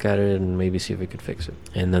guys to look at it and maybe see if we could fix it.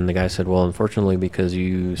 And then the guy said, well, unfortunately, because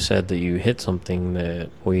you said that you hit something, that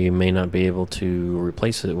we may not be able to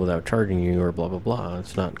replace it without charging you, or blah, blah, blah.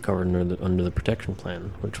 It's not covered under the protection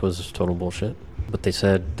plan, which was total bullshit. But they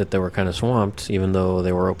said that they were kind of swamped, even though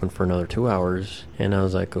they were open for another 2 hours. And I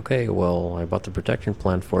was like, okay, well, I bought the protection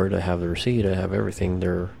plan for it. I have the receipt. I have everything.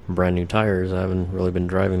 They're brand new tires. I haven't really been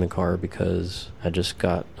driving the car because I just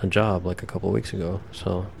got a job like a couple of weeks ago.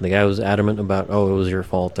 So the guy was adamant about, oh, it was your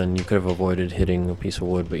fault, and you could have avoided hitting a piece of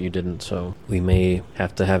wood, but you didn't. So we may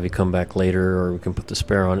have to have you come back later, or we can put the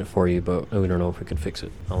spare on it for you, but we don't know if we could fix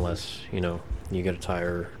it unless, you get a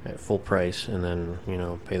tire at full price and then,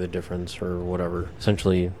 pay the difference or whatever.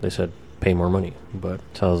 Essentially, they said pay more money. But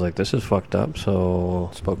so I was like, this is fucked up. So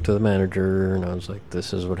I spoke to the manager and I was like,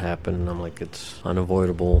 this is what happened. I'm like, it's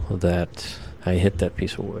unavoidable that I hit that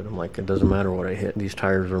piece of wood. I'm like, it doesn't matter what I hit. These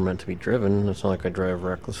tires were meant to be driven. It's not like I drive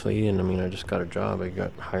recklessly. And I just got a job. I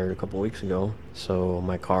got hired a couple weeks ago. So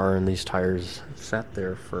my car and these tires sat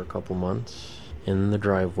there for a couple months in the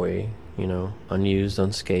driveway, unused,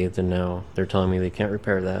 unscathed, and now they're telling me they can't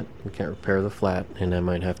repair that, they can't repair the flat, and I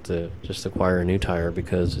might have to just acquire a new tire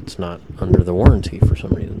because it's not under the warranty for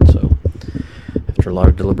some reason. So I have after a lot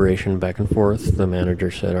of deliberation back and forth, the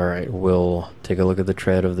manager said, all right, we'll take a look at the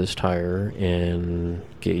tread of this tire and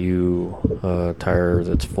get you a tire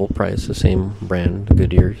that's full price, the same brand,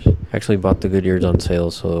 Goodyears. I actually bought the Goodyears on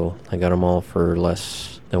sale, so I got them all for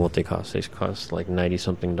less than what they cost. They cost like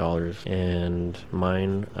 $90-something, and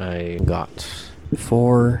mine I got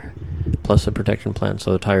for plus the protection plan.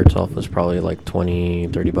 So the tire itself was probably like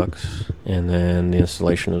 $20-$30, and then the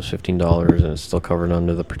installation was $15, and it's still covered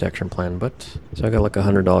under the protection plan. But so I got like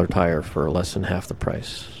 $100 tire for less than half the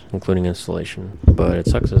price, including installation. But it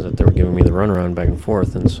sucks is that they were giving me the runaround back and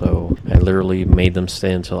forth, and so I literally made them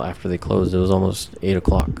stay until after they closed. It was almost 8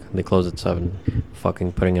 o'clock. They closed at 7,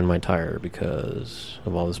 fucking putting in my tire because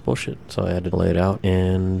of all this bullshit. So I had to lay it out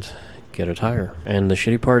and get a tire. And the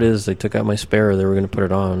shitty part is they took out my spare. They were going to put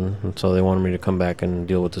it on, and so they wanted me to come back and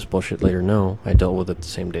deal with this bullshit later. No, I dealt with it the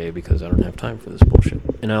same day because I don't have time for this bullshit.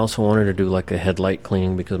 And I also wanted to do like a headlight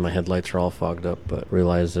cleaning because my headlights are all fogged up, but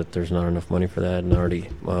realized that there's not enough money for that, and already,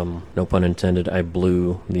 no pun intended, I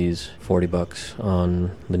blew these $40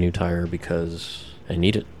 on the new tire because I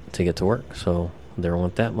need it to get to work. So they don't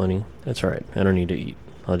want that money. That's alright. I don't need to eat.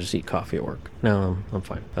 I'll just eat coffee at work. No, I'm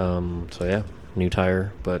fine. So yeah. New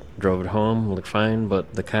tire, but drove it home, looked fine.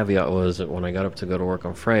 But the caveat was that when I got up to go to work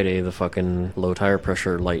on Friday, the fucking low tire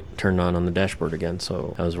pressure light turned on the dashboard again.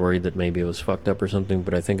 So I was worried that maybe it was fucked up or something,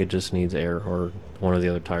 but I think it just needs air, or one of the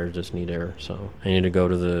other tires just need air. So I need to go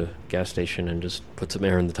to the gas station and just put some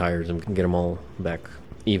air in the tires and get them all back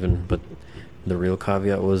even. But the real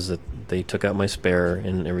caveat was that they took out my spare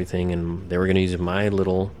and everything, and they were going to use my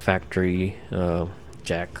little factory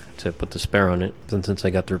jack to put the spare on it. And since I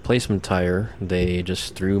got the replacement tire, they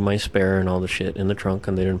just threw my spare and all the shit in the trunk,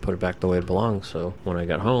 and they didn't put it back the way it belonged. So when I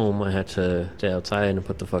got home, I had to stay outside and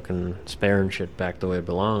put the fucking spare and shit back the way it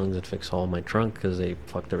belongs and fix all my trunk because they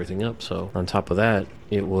fucked everything up. So on top of that,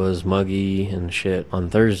 it was muggy and shit on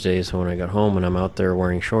Thursday. So when I got home and I'm out there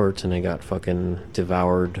wearing shorts, and I got fucking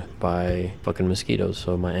devoured by fucking mosquitoes.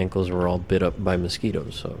 So my ankles were all bit up by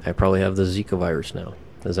mosquitoes. So I probably have the Zika virus now.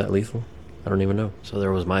 Is that lethal? I don't even know. So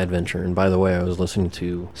there was my adventure. And by the way, I was listening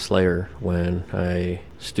to Slayer when I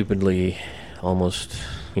stupidly almost,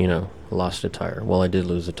 lost a tire. Well, I did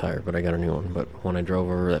lose a tire, but I got a new one. But when I drove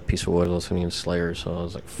over that piece of wood, listening to Slayer, so I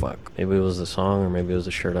was like, fuck. Maybe it was the song, or maybe it was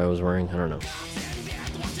the shirt I was wearing. I don't know.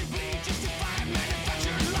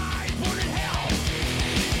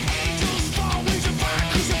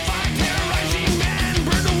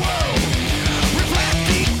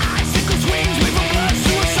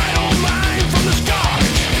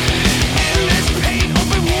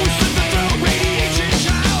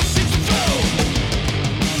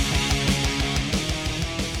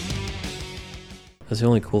 That's the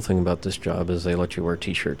only cool thing about this job is they let you wear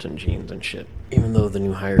t-shirts and jeans and shit. Even though the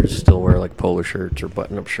new hires still wear like polo shirts or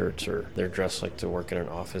button-up shirts, or they're dressed like to work in an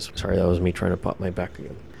office. Sorry, that was me trying to pop my back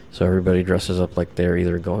again. So everybody dresses up like they're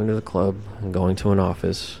either going to the club and going to an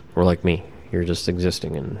office, or like me, you're just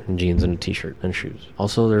existing in jeans and a t-shirt and shoes.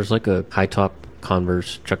 Also, there's like a high-top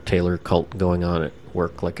Converse Chuck Taylor cult going on at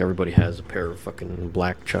work. Like everybody has a pair of fucking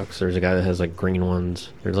black Chucks. There's a guy that has like green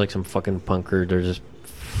ones. There's like some fucking punker. There's just,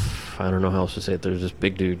 I don't know how else to say it. There's this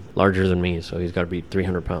big dude, larger than me, so he's got to be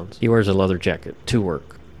 300 pounds. He wears a leather jacket to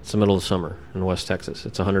work. It's the middle of summer in West Texas.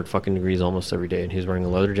 It's 100 fucking degrees almost every day, and he's wearing a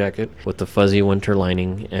leather jacket with the fuzzy winter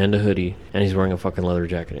lining and a hoodie, and he's wearing a fucking leather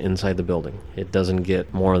jacket inside the building. It doesn't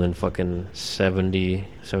get more than fucking 70,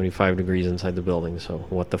 75 degrees inside the building, so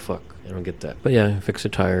what the fuck? I don't get that. But yeah, I fixed a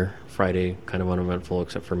tire. Friday, kind of uneventful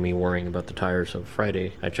except for me worrying about the tires. So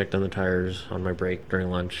Friday, I checked on the tires on my break during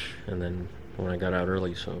lunch, and then when I got out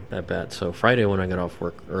early, so that bad. So Friday when I got off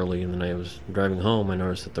work early and then I was driving home, I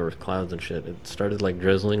noticed that there was clouds and shit. It started like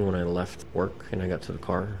drizzling when I left work and I got to the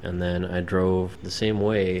car, and then I drove the same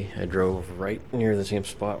way. I drove right near the same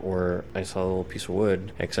spot where I saw a little piece of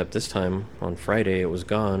wood, except this time on Friday it was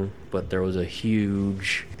gone, but there was a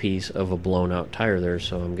huge piece of a blown out tire there,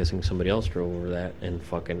 so I'm guessing somebody else drove over that and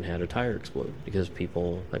fucking had a tire explode, because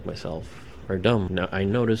people like myself are dumb. Now, I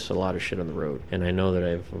notice a lot of shit on the road, and I know that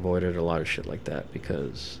I've avoided a lot of shit like that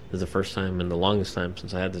because it's the first time and the longest time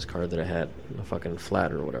since I had this car that I had a fucking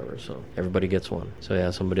flat or whatever, so everybody gets one. So yeah,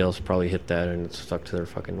 somebody else probably hit that and it stuck to their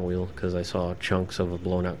fucking wheel, because I saw chunks of a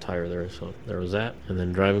blown out tire there, so there was that. And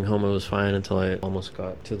then driving home, it was fine until I almost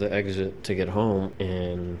got to the exit to get home,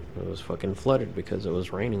 and it was fucking flooded because it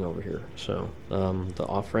was raining over here. So the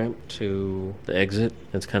off-ramp to the exit,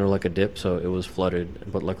 it's kind of like a dip, so it was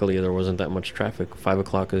flooded, but luckily there wasn't that much traffic. 5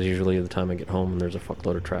 o'clock is usually the time I get home, and there's a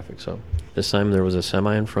fuckload of traffic. So this time there was a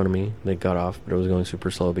semi in front of me. They got off, but it was going super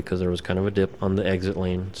slow because there was kind of a dip on the exit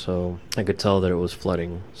lane, so I could tell that it was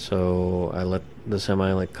flooding. So I let the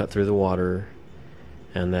semi like cut through the water,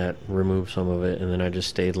 and that removed some of it. And then I just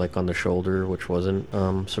stayed like on the shoulder, which wasn't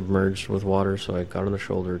submerged with water, so I got on the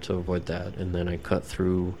shoulder to avoid that. And then I cut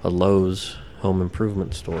through a Lowe's home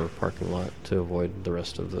improvement store parking lot to avoid the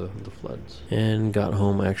rest of the floods, and got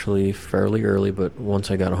home actually fairly early. But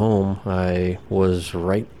once I got home, I was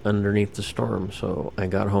right underneath the storm. So I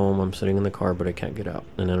got home, I'm sitting in the car, but I can't get out,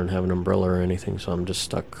 and I don't have an umbrella or anything, so I'm just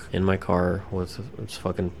stuck in my car with it's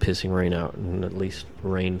fucking pissing rain out, and at least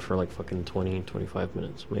rained for like fucking 20-25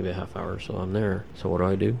 minutes, maybe a half hour. So I'm there. So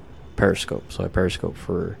what do? Periscope. So I periscope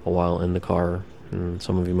for a while in the car, and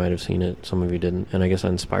some of you might have seen it, some of you didn't, and I guess I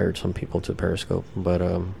inspired some people to periscope. But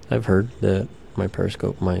I've heard that my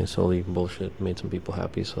periscope, my silly bullshit, made some people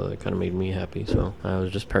happy, so it kind of made me happy. So I was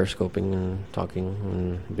just periscoping and talking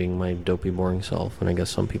and being my dopey, boring self, and I guess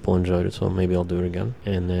some people enjoyed it, so maybe I'll do it again.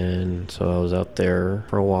 And then so I was out there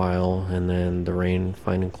for a while, and then the rain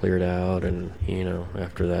finally cleared out, and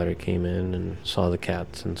after that I came in and saw the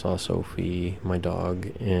cats and saw Sophie, my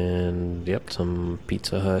dog, and some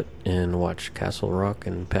Pizza Hut, and watched Castle Rock,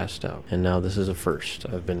 and passed out. And now this is a first.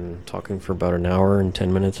 I've been talking for about an hour and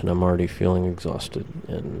 10 minutes, and I'm already feeling exhausted,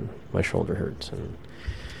 and my shoulder hurts, and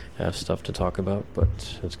I have stuff to talk about,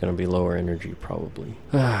 but it's going to be lower energy probably.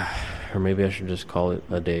 Or maybe I should just call it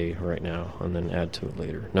a day right now and then add to it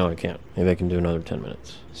later. No, I can't. Maybe I can do another 10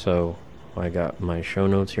 minutes. So I got my show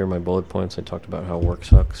notes here, my bullet points. I talked about how work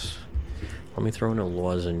sucks. Let me throw in a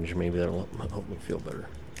lozenge. Maybe that'll help me feel better.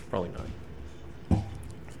 Probably not.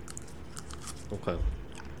 Okay.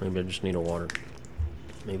 Maybe I just need a water.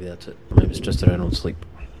 Maybe that's it. Maybe it's just that I don't sleep.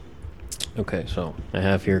 Okay, so I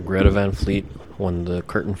have here Greta Van Fleet, When the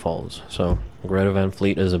Curtain Falls. So Greta Van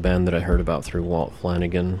Fleet is a band that I heard about through Walt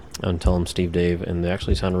Flanagan and Tell 'em Steve Dave, and they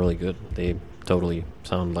actually sound really good. They totally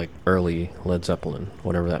sound like early Led Zeppelin,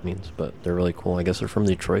 whatever that means, but they're really cool. I guess they're from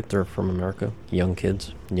Detroit. They're from America. Young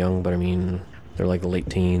kids. Young, but I mean, they're like late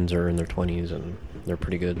teens or in their 20s, and they're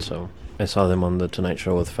pretty good. So I saw them on The Tonight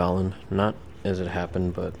Show with Fallon. Not as it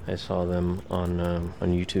happened, but I saw them on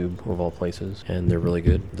YouTube, of all places, and they're really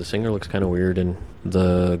good. The singer looks kind of weird, and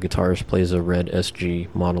the guitarist plays a red SG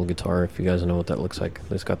model guitar, if you guys know what that looks like.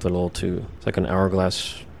 It's got the little it's like an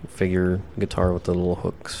hourglass figure guitar with the little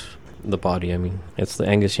hooks. The body, I mean. It's the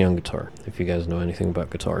Angus Young guitar, if you guys know anything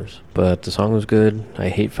about guitars. But the song was good. I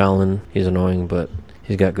hate Fallon. He's annoying, but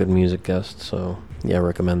he's got good music guests, so yeah, I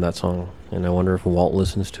recommend that song. And I wonder if Walt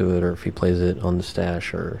listens to it, or if he plays it on the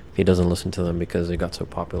stash, or if he doesn't listen to them because they got so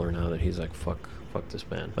popular now that he's like, fuck this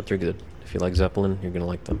band. But they're good. If you like Zeppelin, you're going to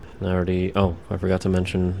like them. And I forgot to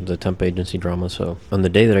mention the temp agency drama. So on the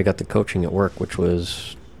day that I got the coaching at work, which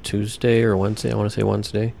was Tuesday or Wednesday, I want to say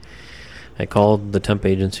Wednesday, I called the temp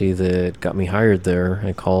agency that got me hired there.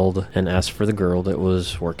 I called and asked for the girl that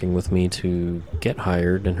was working with me to get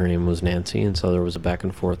hired, and her name was Nancy. And so there was a back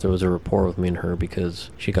and forth. There was a rapport with me and her because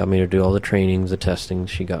she got me to do all the trainings, the testing.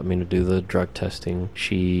 She got me to do the drug testing.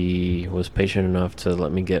 She was patient enough to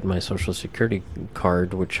let me get my Social Security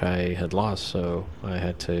card, which I had lost, so I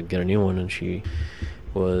had to get a new one. And she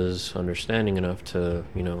was understanding enough to,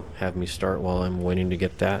 have me start while I'm waiting to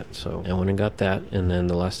get that. So I went and got that, and then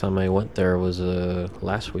the last time I went there was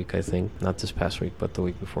last week, I think. Not this past week, but the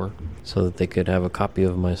week before, so that they could have a copy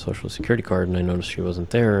of my Social Security card. And I noticed she wasn't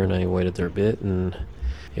there, and I waited there a bit, and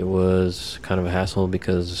it was kind of a hassle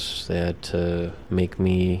because they had to make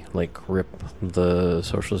me rip the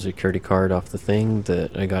Social Security card off the thing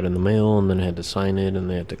that I got in the mail, and then I had to sign it, and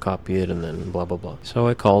they had to copy it, and then blah blah blah. So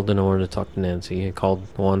I called and I wanted to talk to Nancy. I called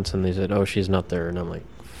once and they said, oh, she's not there. And I'm like,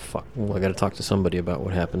 fuck, well, I gotta talk to somebody about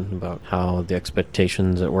what happened, about how the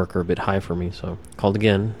expectations at work are a bit high for me. So called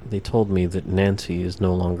again. They told me that Nancy is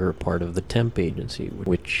no longer a part of the temp agency,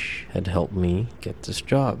 which had helped me get this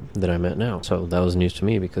job that I'm at now. So that was news to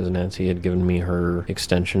me because Nancy had given me her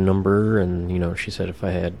extension number, and she said if I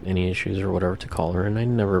had any issues or whatever to call her, and I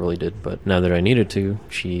never really did, but now that I needed to,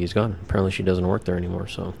 she's gone. Apparently she doesn't work there anymore.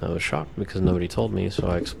 So I was shocked because nobody told me. So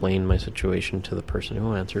I explained my situation to the person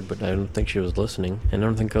who answered, but I don't think she was listening, and I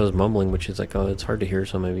don't think I was mumbling, but she's like, oh, it's hard to hear,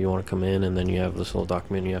 so maybe you want to come in, and then you have this little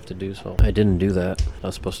document you have to do. So I didn't do that. I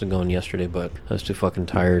was supposed to go in yesterday, but I was too fucking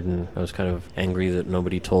tired, and I was kind of angry that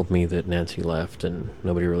nobody told me that Nancy left, and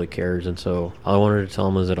nobody really cares. And so all I wanted to tell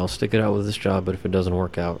them was that I'll stick it out with this job, but if it doesn't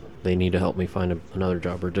work out, they need to help me find another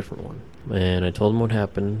job or a different one. And I told them what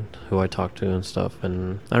happened, who I talked to and stuff,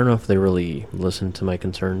 and I don't know if they really listened to my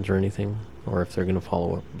concerns or anything, or if they're going to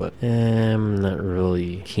follow up, but I'm not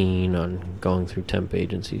really keen on going through temp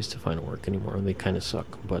agencies to find work anymore. They kind of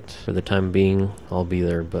suck, but for the time being, I'll be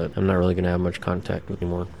there, but I'm not really going to have much contact with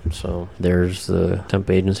anymore. So there's the temp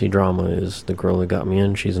agency drama, is the girl that got me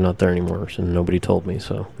in, she's not there anymore, so nobody told me,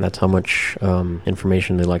 so that's how much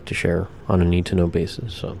information they like to share on a need-to-know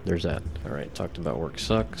basis, so there's that. Alright, talked about work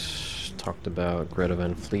sucks, talked about Greta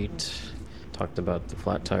Van Fleet, talked about the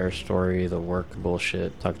flat tire story, the work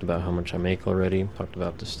bullshit, talked about how much I make already, talked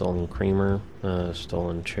about the stolen creamer,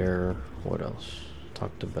 stolen chair, what else?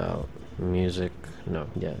 Talked about music, no,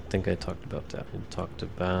 yeah, I think I talked about that. I talked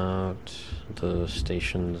about the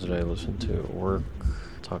stations that I listen to at work,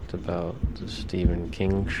 talked about the Stephen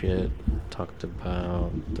King shit, talked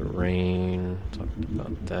about the rain, talked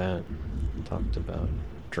about that, talked about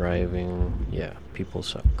driving, yeah, people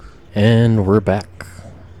suck. And we're back.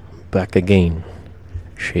 Back again.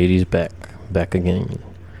 Shady's back again.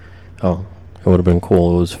 Oh, it would have been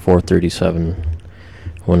cool. It was 4:37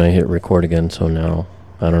 when I hit record again, so now,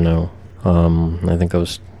 I don't know. I think I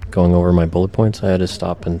was going over my bullet points. I had to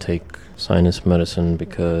stop and take sinus medicine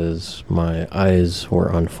because my eyes were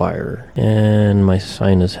on fire and my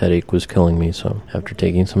sinus headache was killing me, so after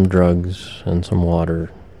taking some drugs and some water,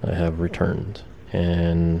 I have returned.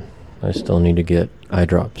 And I still need to get eye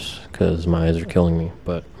drops because my eyes are killing me.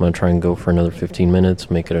 But I'm going to try and go for another 15 minutes,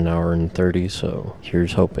 make it an hour and 30, so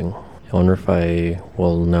here's hoping. I wonder if I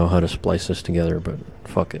will know how to splice this together, but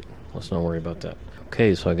fuck it. Let's not worry about that.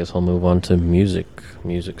 Okay, so I guess I'll move on to music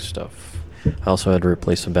stuff. I also had to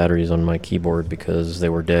replace the batteries on my keyboard because they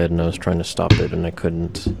were dead and I was trying to stop it and I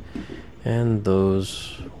couldn't. And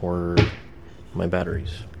those were my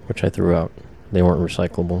batteries, which I threw out. They weren't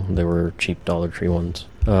recyclable. They were cheap Dollar Tree ones.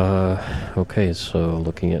 Okay, so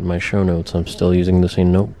looking at my show notes, I'm still using the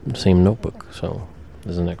same notebook, so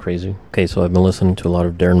isn't that crazy? Okay, so I've been listening to a lot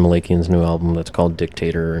of Darren Malakian's new album that's called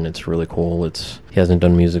Dictator, and it's really cool. He hasn't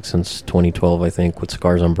done music since 2012, I think, with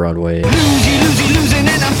Scars on Broadway. Losing,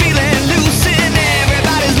 and I'm feeling losing.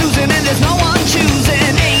 Everybody's losing, and there's no one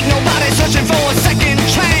choosing. Ain't nobody searching for a second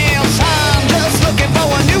chance. I'm just looking for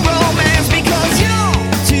a new romance because you're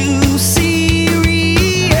too serious.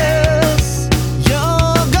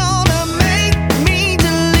 You're gonna make me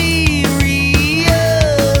delirious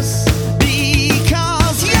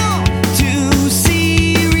because you're too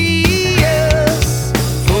serious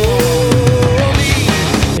for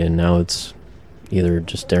me. And now it's either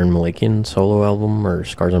just Darren Malakian's solo album or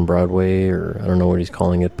Scars on Broadway, or I don't know what he's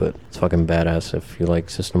calling it, but it's fucking badass if you like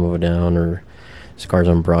System of a Down or Scars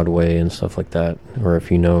on Broadway and stuff like that, or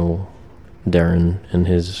if you know Darren and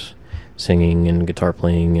his singing and guitar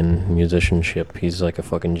playing and musicianship. He's like a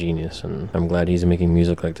fucking genius, and I'm glad he's making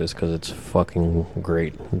music like this because it's fucking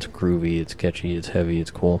great. It's groovy, it's catchy, it's heavy,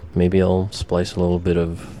 it's cool. Maybe I'll splice a little bit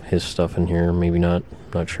of his stuff in here, maybe not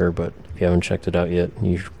sure, but if you haven't checked it out yet,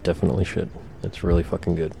 you definitely should. It's really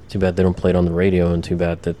fucking good. Too bad they don't play it on the radio, and too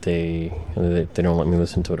bad that they don't let me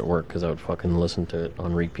listen to it at work, because I would fucking listen to it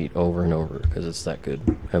on repeat over and over because it's that good.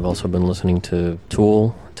 I've also been listening to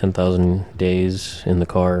Tool, 10,000 Days in the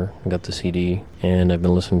car. I got the CD, and I've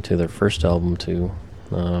been listening to their first album too.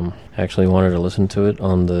 I actually wanted to listen to it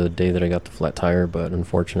on the day that I got the flat tire, but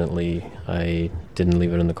unfortunately I didn't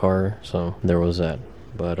leave it in the car, so there was that.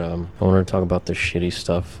 But I wanted to talk about the shitty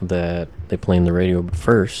stuff that they play in the radio. But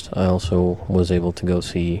first, I also was able to go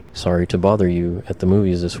see Sorry to Bother You at the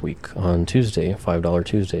movies this week on Tuesday, $5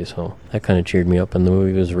 Tuesday. So that kind of cheered me up, and the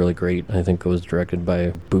movie was really great. I think it was directed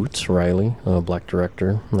by Boots Riley, a black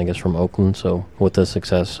director, I guess from Oakland. So with the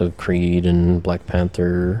success of Creed and Black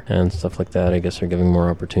Panther and stuff like that, I guess they're giving more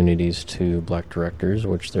opportunities to black directors,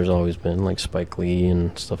 which there's always been, like Spike Lee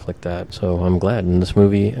and stuff like that. So I'm glad. In this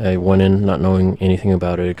movie, I went in not knowing anything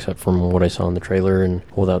about it except from what I saw in the trailer, and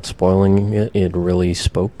without spoiling it, it really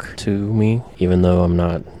spoke to me, even though I'm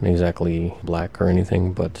not exactly black or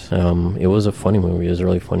anything. But it was a funny movie. It was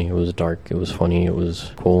really funny. It was dark, it was funny, it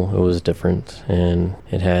was cool, it was different, and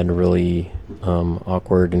it had really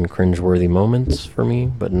awkward and cringeworthy moments for me,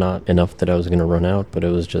 but not enough that I was going to run out. But it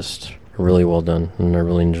was just really well done, and I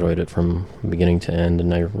really enjoyed it from beginning to end,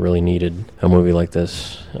 and I really needed a movie like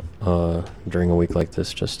this during a week like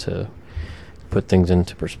this just to put things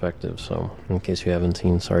into perspective. So in case you haven't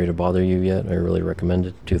seen Sorry to Bother You yet, I really recommend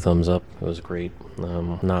it. 2 thumbs up. It was great.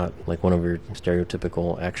 Not like one of your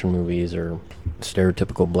stereotypical action movies or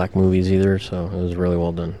stereotypical black movies either, so it was really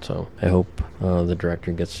well done. So I hope the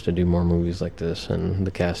director gets to do more movies like this, and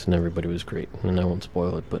the cast and everybody was great, and I won't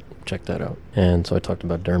spoil it, but check that out. And so I talked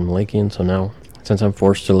about Darren Malakian, so now since I'm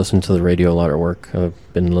forced to listen to the radio a lot at work, I've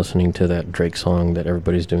been listening to that Drake song that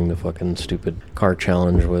everybody's doing the fucking stupid car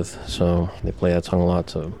challenge with. So they play that song a lot,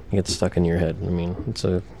 so it gets stuck in your head. I mean, it's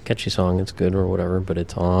a catchy song, it's good or whatever, but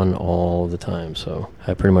it's on all the time. So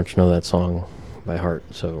I pretty much know that song by heart.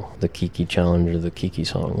 So the Kiki challenge or the Kiki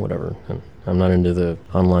song, whatever. And I'm not into the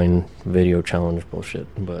online video challenge bullshit,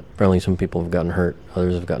 but apparently some people have gotten hurt,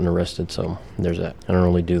 others have gotten arrested, so there's that. I don't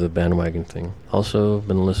really do the bandwagon thing. Also,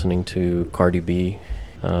 been listening to Cardi B,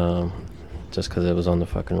 just because it was on the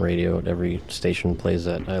fucking radio. Every station plays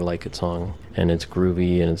that I Like It song, and it's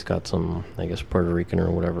groovy, and it's got some, I guess, Puerto Rican or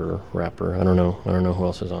whatever rapper. I don't know who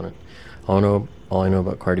else is on it. All I know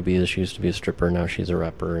about Cardi B is she used to be a stripper, now she's a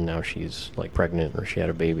rapper, and now she's like pregnant or she had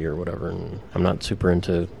a baby or whatever. And I'm not super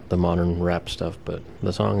into the modern rap stuff, but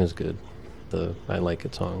the song is good. The I Like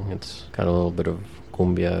It song. It's got a little bit of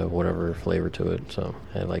cumbia, whatever flavor to it, so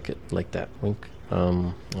I like it like that. Wink.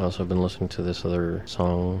 I also have been listening to this other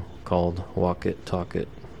song called Walk It, Talk It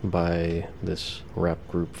by this rap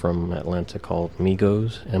group from Atlanta called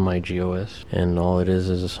Migos, M-I-G-O-S, and all it is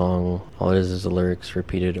a song, all it is the lyrics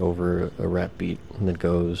repeated over a rap beat that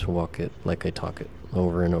goes walk it like I talk it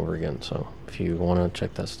over and over again. So if you want to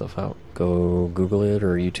check that stuff out, go Google it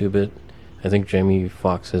or YouTube it. I think Jamie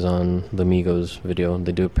Foxx is on the Migos video.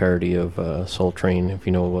 They do a parody of Soul Train, if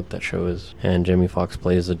you know what that show is. And Jamie Foxx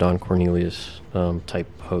plays the Don Cornelius type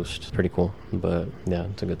host. Pretty cool. But yeah,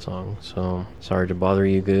 it's a good song. So Sorry to Bother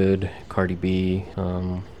You, good. Cardi B.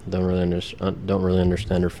 Don't really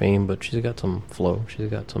understand her fame, but she's got some flow. She's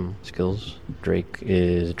got some skills. Drake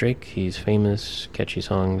is Drake. He's famous. Catchy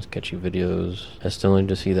songs, catchy videos. I still need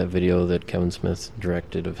to see that video that Kevin Smith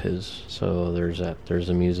directed of his. So there's that. There's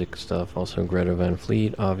the music stuff. Also Greta Van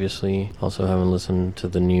Fleet, obviously. Also haven't listened to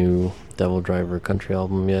the new Devil Driver country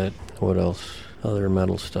album yet. What else? Other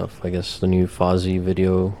metal stuff. I guess the new Fozzy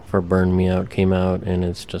video for Burn Me Out came out, and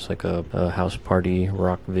it's just like a house party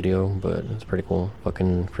rock video, but it's pretty cool.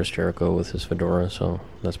 Fucking Chris Jericho with his fedora, so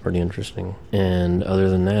that's pretty interesting. And other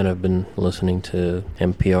than that, I've been listening to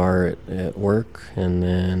NPR at work, and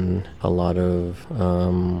then a lot of,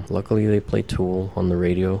 luckily they play Tool on the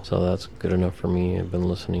radio, so that's good enough for me. I've been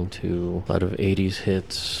listening to a lot of 80s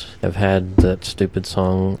hits. I've had that stupid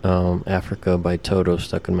song, Africa by Toto,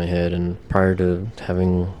 stuck in my head, and prior to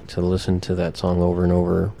having to listen to that song over and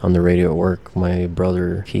over on the radio at work, my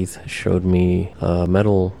brother Keith showed me a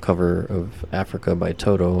metal cover of Africa by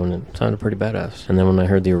Toto, and it sounded pretty badass. And then when I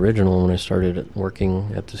heard the original, when I started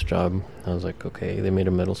working at this job, I was like, okay, they made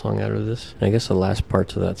a metal song out of this. And I guess the last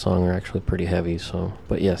parts of that song are actually pretty heavy, so.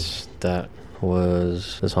 But yes, that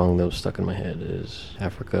was the song that was stuck in my head is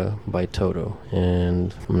Africa by Toto.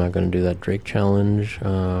 And I'm not going to do that Drake challenge.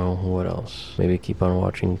 What else? Maybe keep on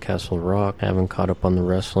watching Castle Rock. I haven't caught up on the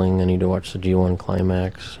wrestling. I need to watch the G1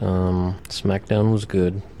 Climax. SmackDown was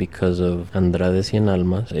good because of Andrade Cien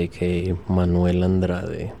Almas, aka Manuel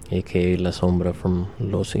Andrade, aka La Sombra from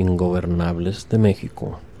Los Ingobernables de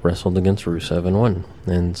Mexico. Wrestled against Rusev and won.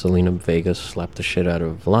 And Zelina Vega slapped the shit out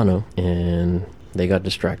of Lana, and they got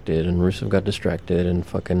distracted, and Rusev got distracted, and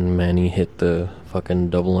fucking Manny hit the fucking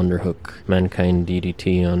double underhook Mankind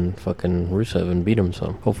DDT on fucking Rusev and beat him.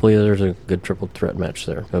 So hopefully there's a good triple threat match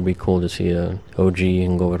there. It'd be cool to see a OG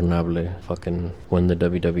Ingobernable fucking win the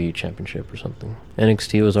WWE Championship or something.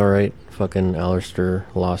 NXT was alright. Fucking Aleister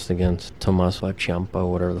lost against Tommaso Ciampa,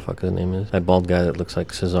 whatever the fuck his name is. That bald guy that looks like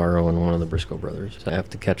Cesaro and one of the Briscoe brothers. So I have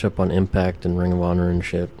to catch up on Impact and Ring of Honor and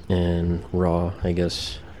shit. And Raw, I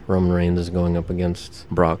guess. Roman Reigns is going up against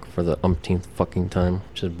Brock for the umpteenth fucking time,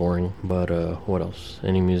 which is boring. But what else?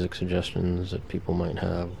 Any music suggestions that people might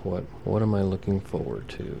have? What am I looking forward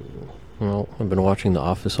to? Well, I've been watching The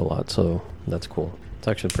Office a lot, so that's cool. It's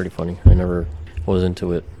actually pretty funny. I never was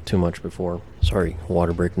into it too much before. Sorry,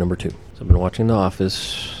 water break number 2. So I've been watching The Office,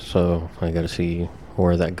 so I gotta see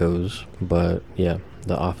where that goes. But yeah,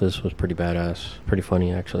 The Office was pretty badass. Pretty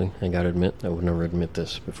funny, actually. I gotta admit. I would never admit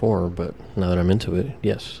this before, but now that I'm into it,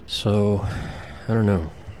 yes. So, I don't know.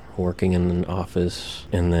 Working in an office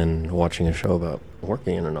and then watching a show about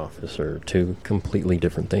working in an office are two completely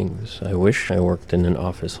different things. I wish I worked in an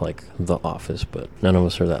office like The Office, but none of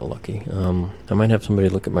us are that lucky. I might have somebody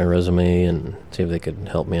look at my resume and see if they could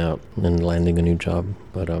help me out in landing a new job,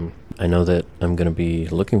 but I know that I'm going to be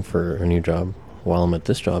looking for a new job while I'm at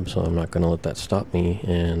this job, so I'm not going to let that stop me,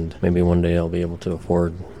 and maybe one day I'll be able to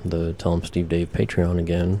afford the Tell 'em Steve Dave Patreon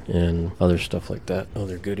again and other stuff like that,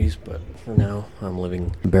 other goodies. But for now, I'm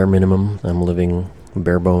living bare minimum. I'm living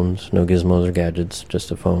bare bones, no gizmos or gadgets, just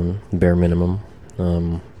a phone, bare minimum,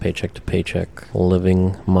 paycheck to paycheck,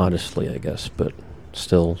 living modestly, I guess, but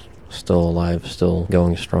still still alive, still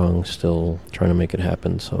going strong, still trying to make it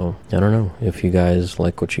happen. So I don't know. If you guys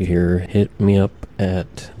like what you hear, hit me up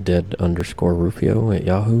at dead_Rufio at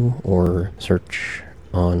Yahoo, or search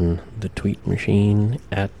on the tweet machine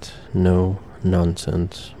at no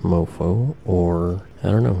nonsense mofo, or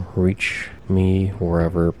I don't know, reach me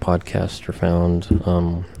wherever podcasts are found.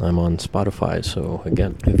 I'm on Spotify, so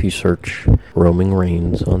again, if you search Roaming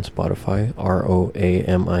Reigns on Spotify,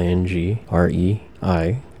 ROAMINGREIGNS,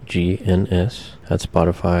 at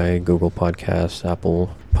Spotify, Google Podcasts,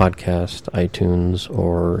 Apple Podcast, iTunes,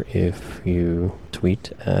 or if you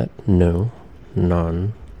tweet at no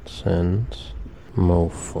nonsense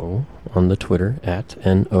mofo on the Twitter at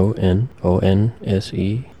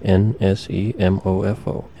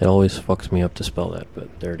NONONSENSEMOFO. It always fucks me up to spell that,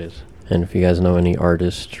 but there it is. And if you guys know any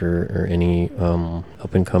artists or any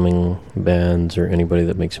up-and-coming bands or anybody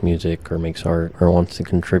that makes music or makes art or wants to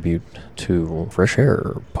contribute to Fresh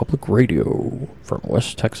Air Public Radio from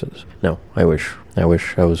West Texas. No, I wish I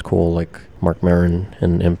was cool like Mark Maron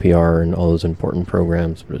and NPR and all those important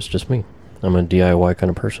programs, but it's just me. I'm a DIY kind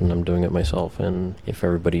of person. I'm doing it myself. And if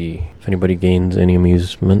anybody gains any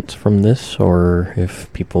amusement from this, or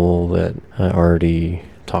if people that I already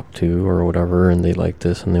talked to or whatever, and they like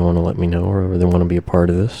this and they want to let me know, or they want to be a part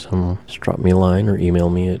of this, just drop me a line or email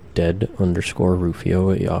me at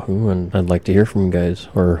dead_Rufio at Yahoo, and I'd like to hear from you guys,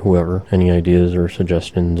 or whoever. Any ideas or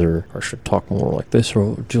suggestions, or I should talk more like this,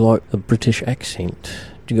 or do you like a British accent?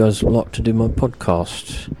 Do you guys like to do my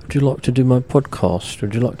podcast? Would you like to do my podcast?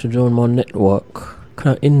 Would you like to join my network?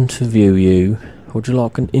 Can I interview you? Would you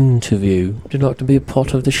like an interview? Would you like to be a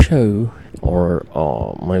part of the show? Or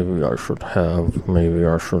maybe I should have,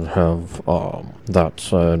 that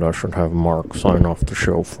said, I should have Mark sign off the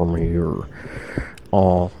show for me, or,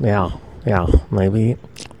 yeah, maybe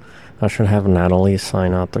I should have Natalie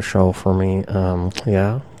sign out the show for me.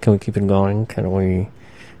 Yeah, can we keep it going? Can we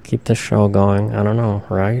keep this show going? I don't know,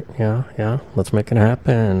 right? Yeah, let's make it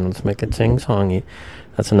happen. Let's make it sing-songy.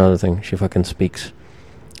 That's another thing. She fucking speaks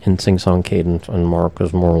in sing-song cadence, and Mark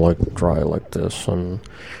is more like dry like this, and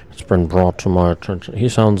it's been brought to my attention. He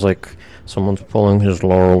sounds like someone's pulling his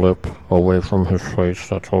lower lip away from his face.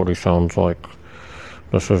 That's what he sounds like.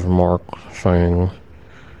 This is Mark saying,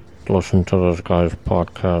 listen to this guy's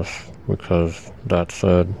podcast, because that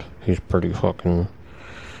said, he's pretty fucking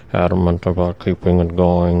adamant about keeping it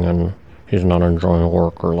going, and he's not enjoying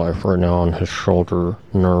work or life right now, and his shoulder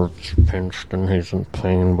nerves pinched and he's in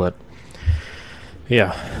pain. But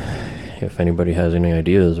yeah, if anybody has any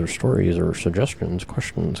ideas or stories or suggestions,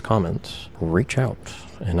 questions, comments, reach out,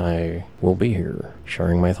 and I will be here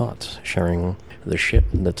sharing my thoughts, sharing the shit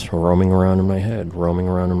that's roaming around in my head, roaming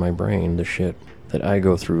around in my brain, the shit that I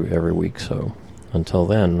go through every week. So until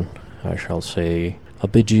then, I shall say I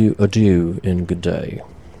bid you adieu and good day.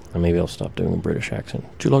 And maybe I'll stop doing a British accent.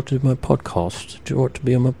 Do you like to do my podcast? Do you like to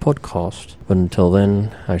be on my podcast? But until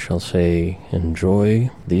then, I shall say,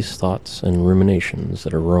 enjoy these thoughts and ruminations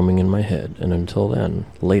that are roaming in my head. And until then,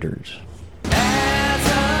 laters.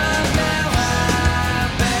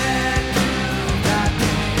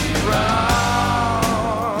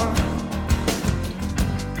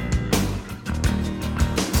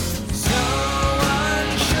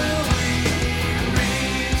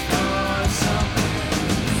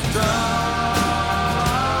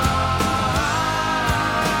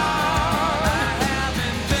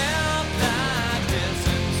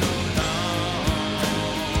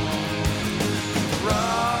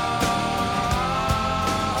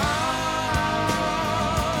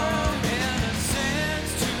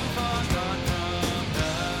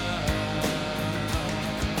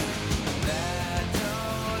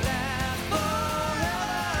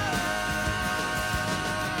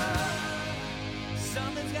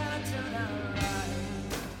 Something's gotta turn out.